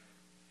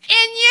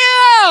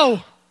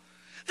you.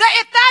 That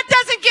if that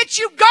doesn't get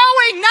you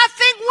going,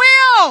 nothing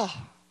will.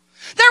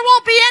 There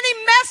won't be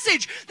any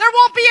message. There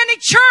won't be any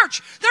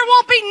church. There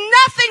won't be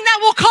nothing that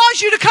will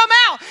cause you to come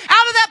out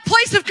of that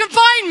place of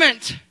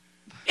confinement.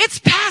 It's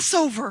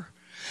Passover.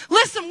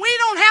 Listen, we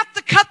don't have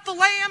to cut the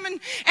lamb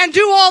and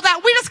do all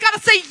that. We just got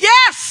to say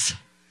yes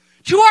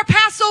to our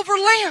Passover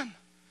lamb.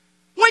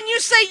 When you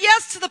say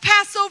yes to the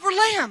Passover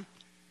lamb,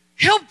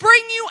 He'll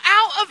bring you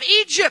out of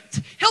Egypt.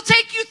 He'll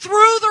take you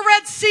through the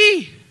Red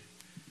Sea.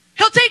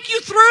 He'll take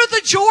you through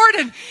the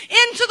Jordan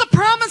into the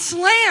promised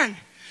land.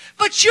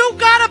 But you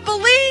got to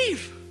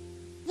believe.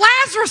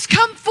 Lazarus,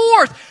 come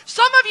forth.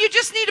 Some of you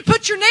just need to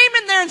put your name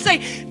in there and say,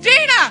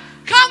 Dina,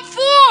 come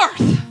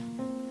forth.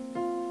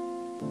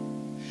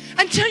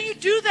 Until you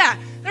do that,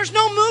 there's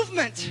no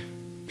movement.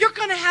 You're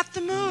going to have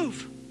to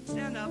move.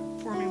 Stand up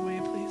for me, will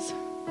you, please?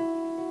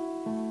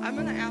 I'm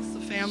going to ask the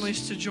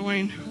families to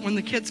join. When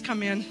the kids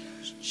come in,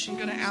 I'm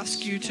going to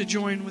ask you to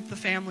join with the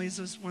families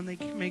as when they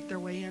make their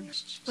way in.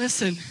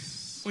 Listen,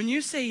 when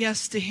you say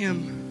yes to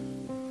Him,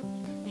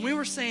 when we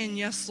were saying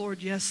yes,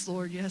 Lord, yes,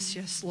 Lord, yes,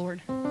 yes,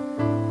 Lord,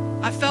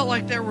 I felt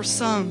like there were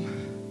some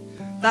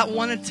that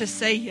wanted to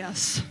say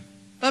yes.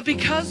 But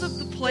because of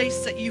the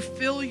place that you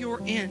feel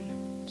you're in,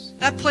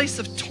 that place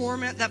of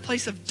torment, that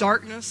place of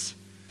darkness,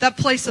 that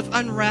place of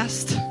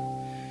unrest,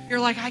 you're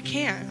like, I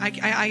can't.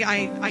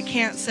 I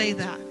can't say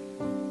that.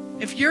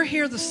 If you're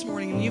here this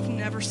morning and you've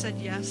never said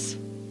yes,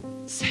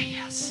 say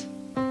yes.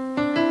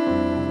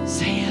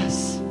 Say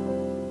yes.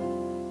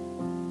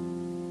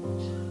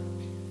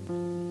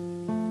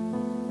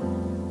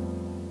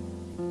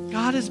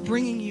 God is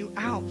bringing you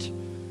out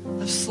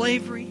of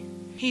slavery.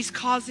 He's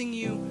causing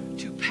you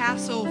to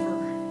pass over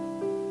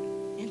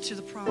into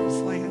the promised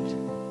land.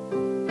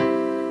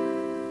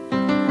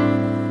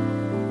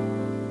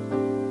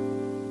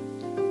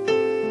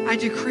 I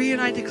decree and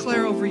I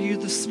declare over you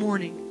this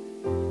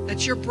morning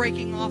that you're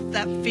breaking off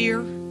that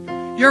fear.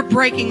 You're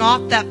breaking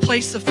off that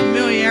place of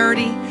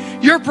familiarity.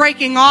 You're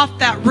breaking off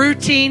that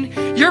routine.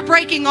 You're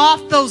breaking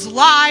off those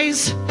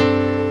lies.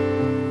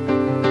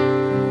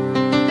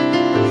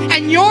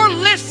 And you're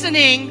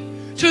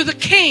listening to the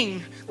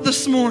King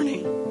this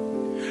morning.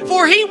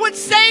 For He would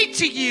say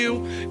to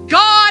you,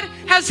 God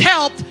has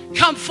helped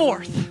come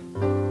forth.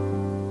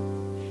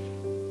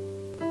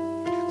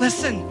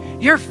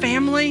 Listen, your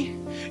family,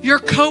 your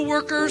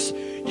coworkers,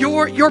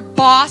 your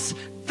boss,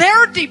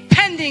 they're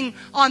depending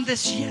on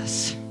this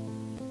yes.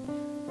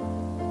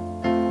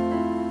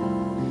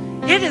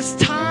 It is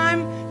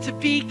time to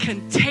be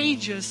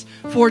contagious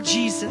for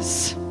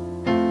Jesus.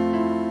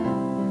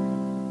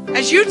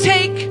 As you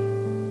take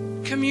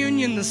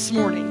communion this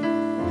morning,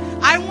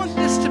 I want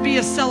this to be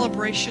a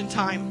celebration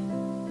time.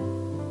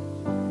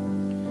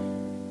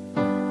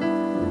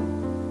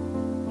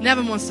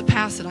 Nevin wants to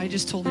pass it. I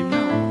just told him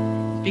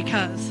no.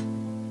 Because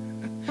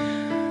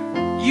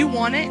you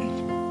want it,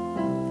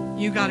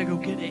 you got to go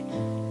get it.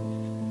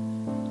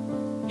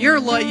 You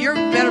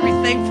better be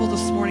thankful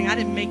this morning I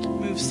didn't make you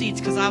move seats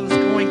because I was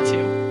going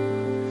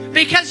to.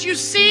 Because you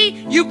see,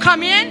 you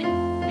come in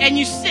and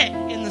you sit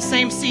in the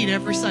same seat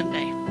every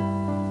Sunday.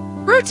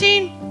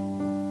 Routine.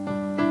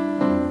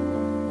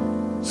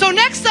 So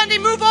next Sunday,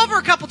 move over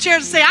a couple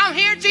chairs and say, I'm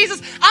here,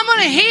 Jesus. I'm going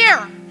to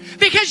hear.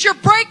 Because you're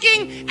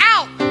breaking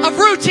out of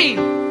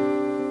routine.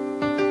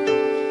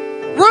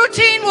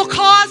 Routine will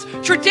cause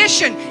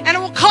tradition, and it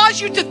will cause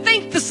you to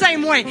think the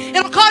same way.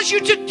 It will cause you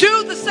to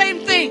do the same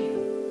thing.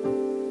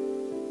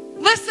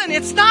 Listen,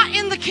 it's not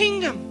in the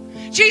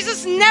kingdom.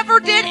 Jesus never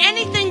did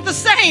anything the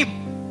same.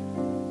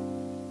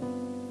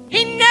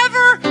 He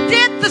never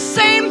did the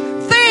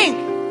same thing.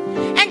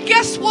 And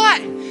guess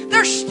what?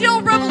 There's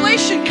still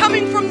revelation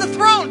coming from the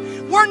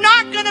throne. We're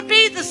not going to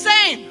be the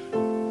same.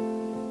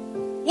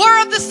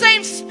 We're of the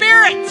same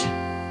spirit,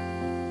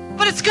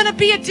 but it's going to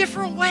be a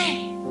different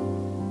way.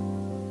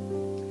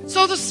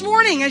 So this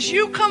morning, as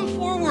you come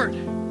forward,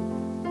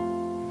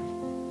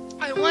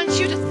 I want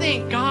you to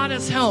think God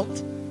has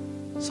helped,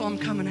 so I'm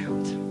coming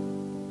out.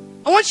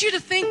 I want you to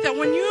think that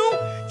when you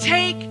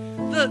take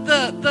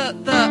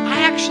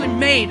I actually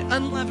made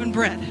unleavened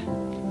bread.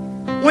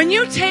 When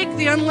you take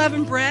the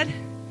unleavened bread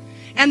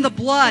and the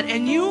blood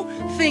and you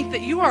think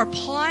that you are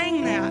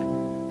applying that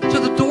to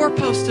the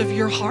doorpost of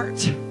your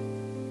heart,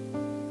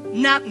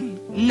 nothing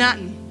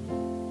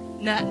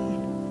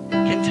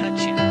can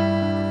touch you.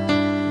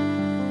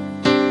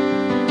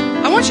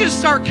 I want you to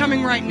start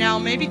coming right now.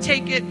 Maybe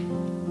take it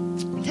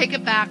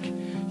back.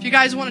 If you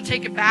guys want to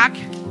take it back,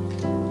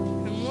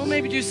 and we'll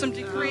maybe do some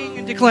decreeing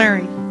and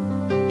declaring.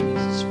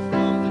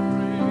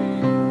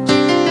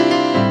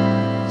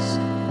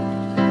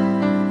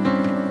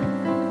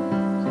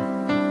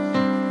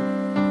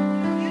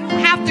 You don't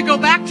have to go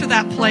back to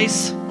that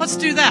place. Let's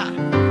do that.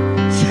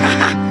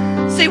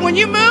 See, when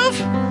you move,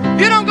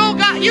 you don't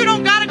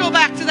got to go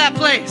back to that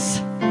place.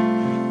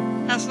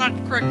 That's not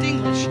correct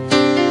English.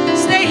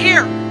 Stay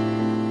here.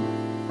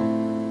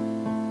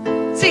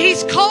 See,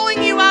 He's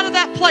calling you out of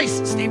that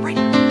place. Stay right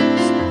here.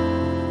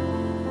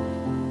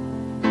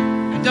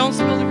 And don't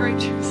spill the grape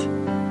juice.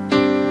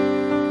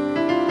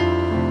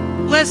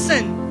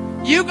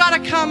 Listen, you got to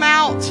come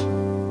out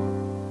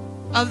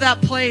of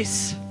that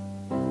place.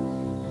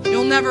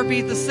 You'll never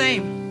be the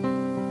same.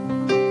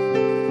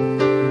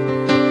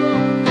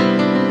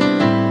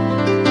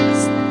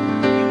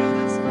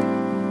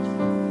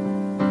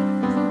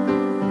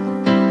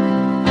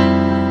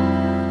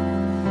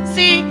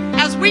 See,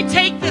 as we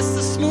take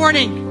this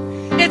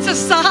morning, it's a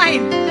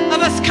sign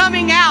of us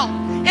coming out.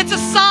 It's a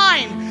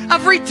sign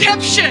of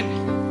redemption.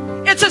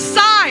 It's a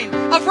sign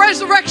of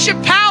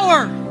resurrection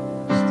power.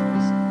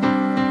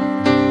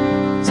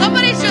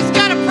 Somebody's just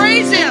got to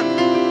praise Him.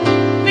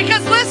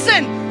 Because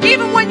listen,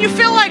 even when you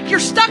feel like you're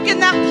stuck in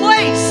that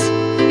place,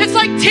 it's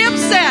like Tim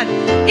said,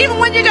 even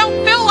when you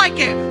don't feel like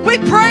it, we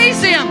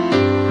praise Him.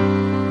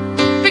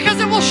 Because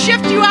it will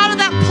shift you out of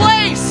that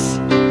place.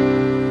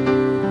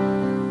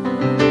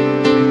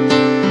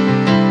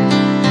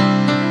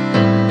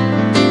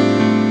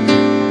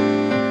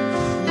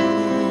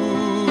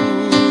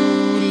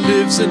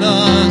 Lives in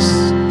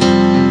us.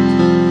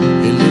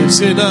 He lives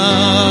in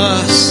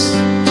us.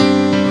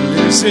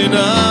 Lives in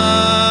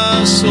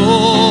us.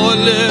 Oh,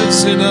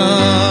 lives in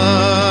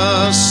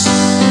us.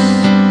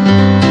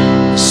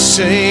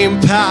 Same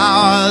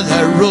power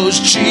that rose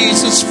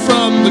Jesus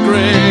from the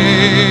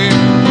grave.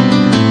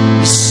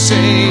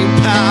 Same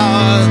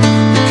power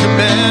that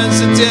commands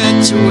the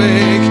dead to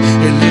wake.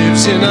 It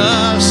lives in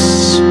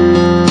us.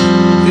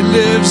 It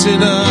lives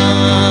in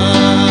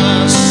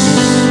us.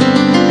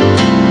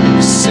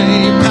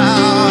 Same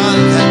power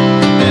that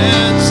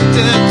commands the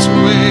dead to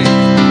wake.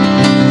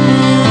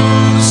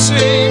 Ooh, the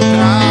same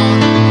power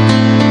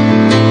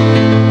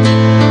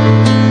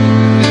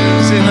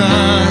lives in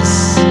us.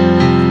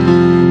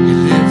 It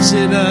lives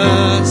in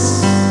us.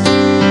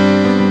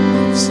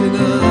 Lives in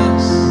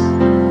us.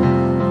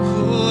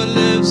 Oh, it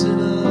lives in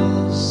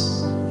us.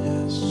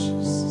 Yes,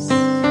 Jesus.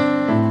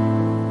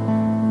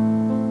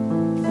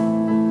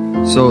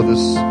 So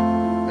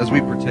as we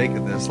partake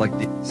of this, like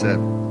Dean said,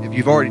 if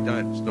you've already done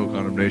it, there's no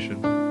condemnation.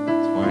 It's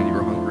fine. You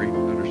were hungry. I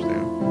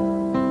understand.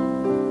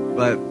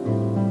 But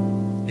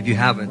if you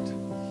haven't,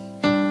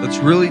 let's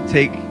really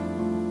take a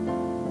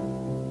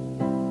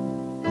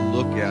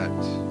look at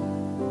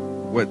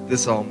what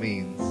this all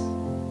means.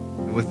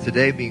 And with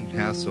today being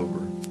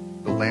Passover,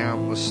 the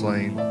Lamb was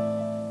slain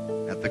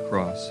at the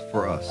cross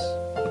for us,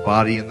 the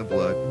body and the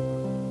blood.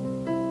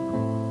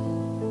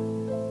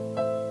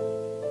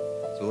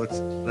 So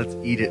let's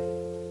eat it.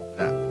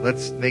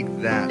 Let's make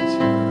that.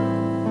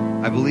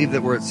 I believe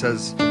that where it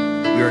says we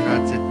are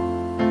not to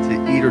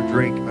eat or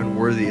drink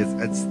unworthy,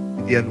 it's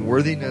the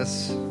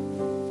unworthiness.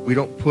 We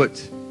don't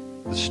put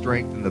the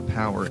strength and the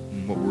power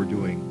in what we're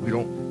doing. We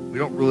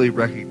don't really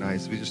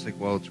recognize. We just think,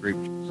 well, it's grape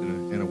juice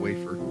and a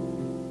wafer,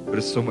 but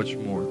it's so much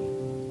more.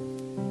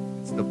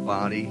 It's the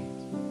body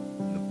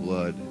and the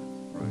blood of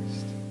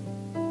Christ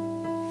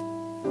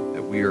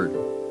that we are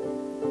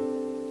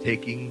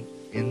taking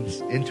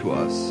into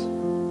us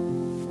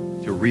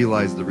to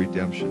realize the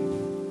redemption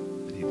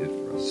that He did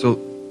for us. So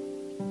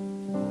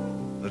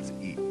let's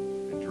eat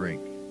and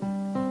drink.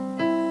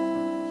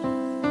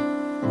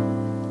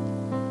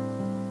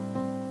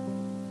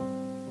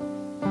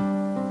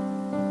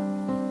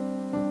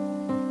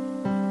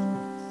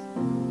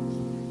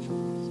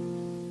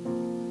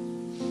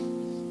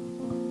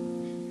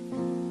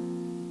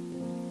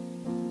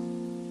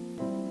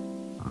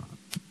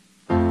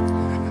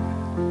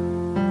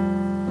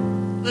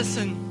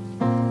 Listen.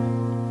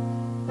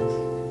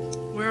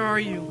 Where are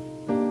you?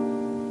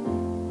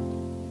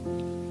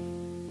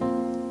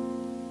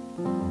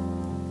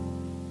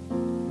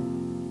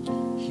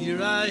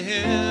 Here I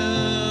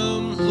am.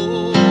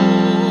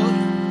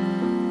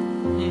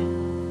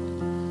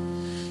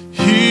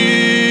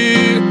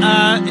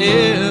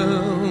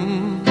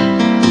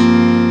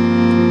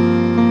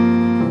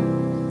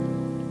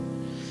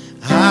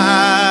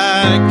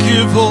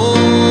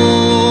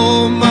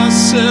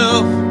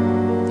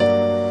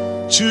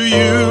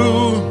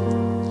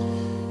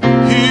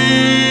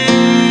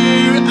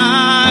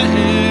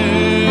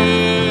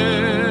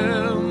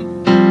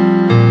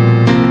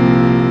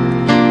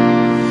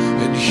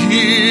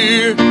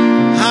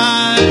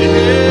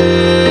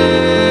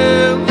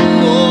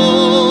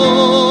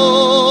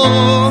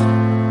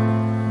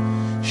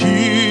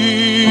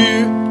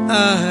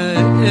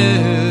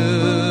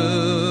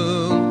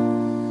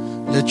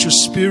 Let your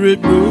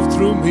spirit move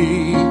through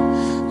me.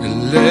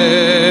 And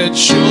let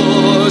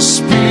your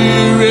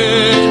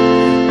spirit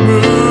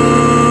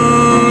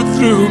move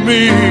through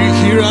me.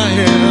 Here I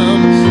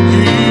am.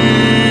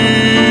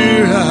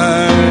 Here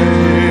I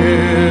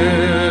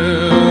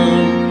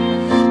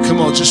am.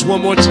 Come on, just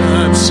one more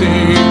time. Sing.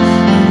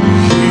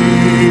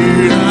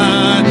 Here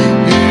I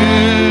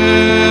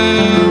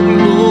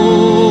am,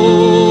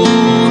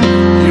 Lord.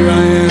 Here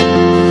I am.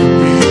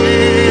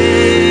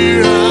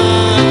 Here I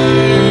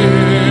am.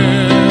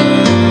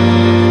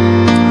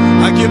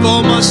 I give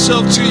all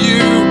myself to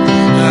you.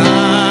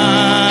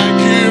 I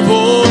give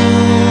all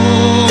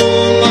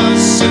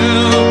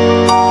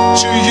myself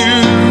to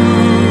you.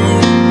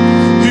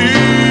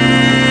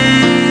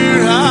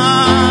 Here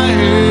I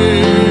am.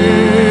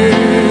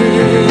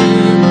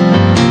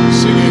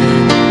 Sing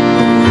it.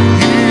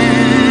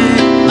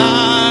 Here I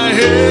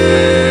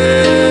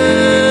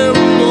am,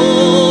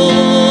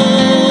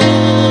 Lord.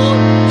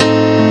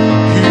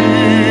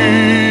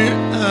 Here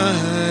I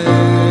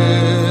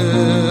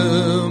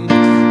am.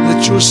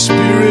 Let your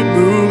spirit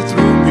move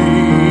through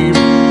me.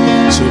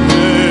 So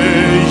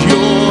let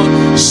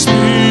your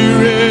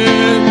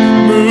spirit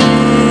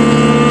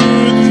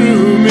move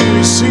through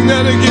me. Sing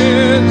that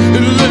again.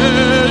 And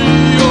let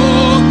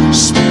your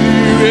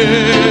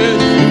spirit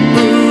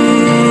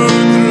move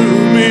through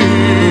me.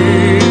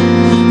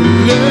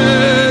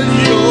 Let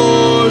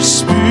your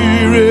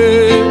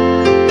spirit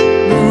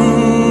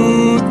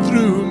move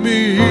through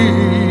me.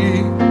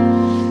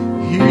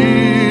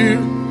 Here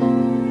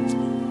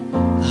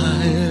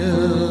I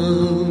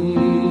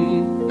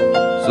am.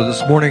 So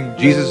this morning,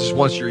 Jesus just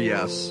wants your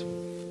yes.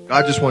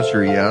 God just wants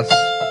your yes.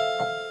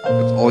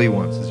 That's all he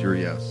wants is your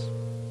yes.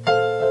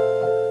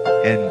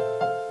 And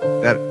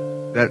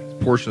that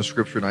portion of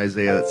scripture in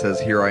Isaiah that says,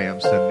 "Here I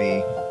am, send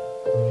me,"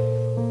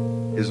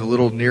 is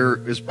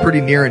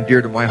pretty near and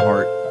dear to my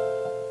heart,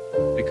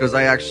 because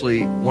I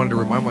actually wanted to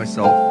remind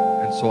myself,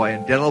 and so I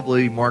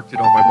indelibly marked it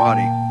on my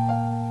body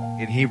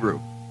in Hebrew,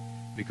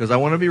 because I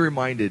want to be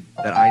reminded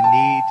that I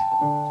need to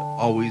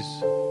always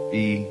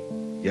be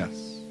yes.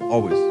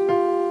 Always.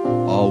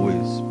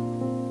 Always.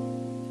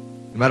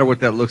 No matter what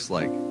that looks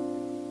like,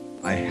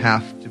 I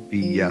have to be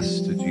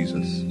yes to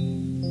Jesus.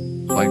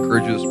 So I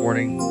encourage you this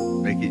morning,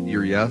 make it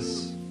your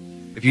yes.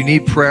 If you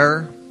need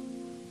prayer,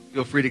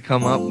 feel free to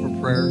come up for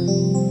prayer.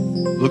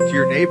 Look to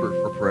your neighbor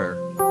for prayer.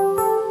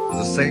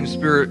 Because the same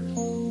Spirit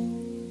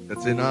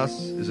that's in us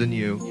is in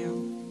you.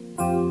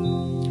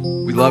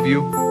 We love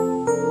you.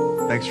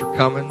 Thanks for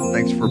coming.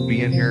 Thanks for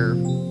being here.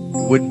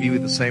 It wouldn't be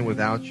the same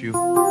without you.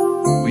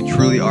 We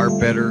truly are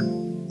better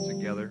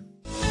together.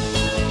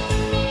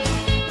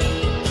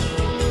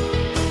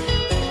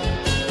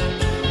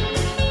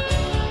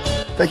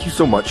 Thank you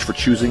so much for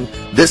choosing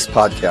this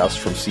podcast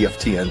from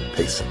CFTN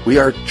Payson. We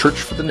are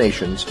Church for the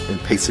Nations in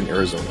Payson,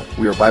 Arizona.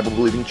 We are a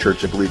Bible-believing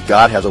church and believe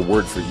God has a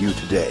word for you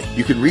today.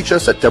 You can reach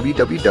us at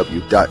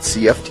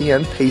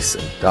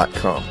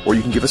www.cftnpayson.com, or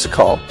you can give us a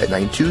call at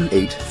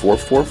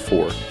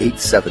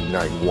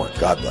 928-444-8791.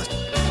 God bless you.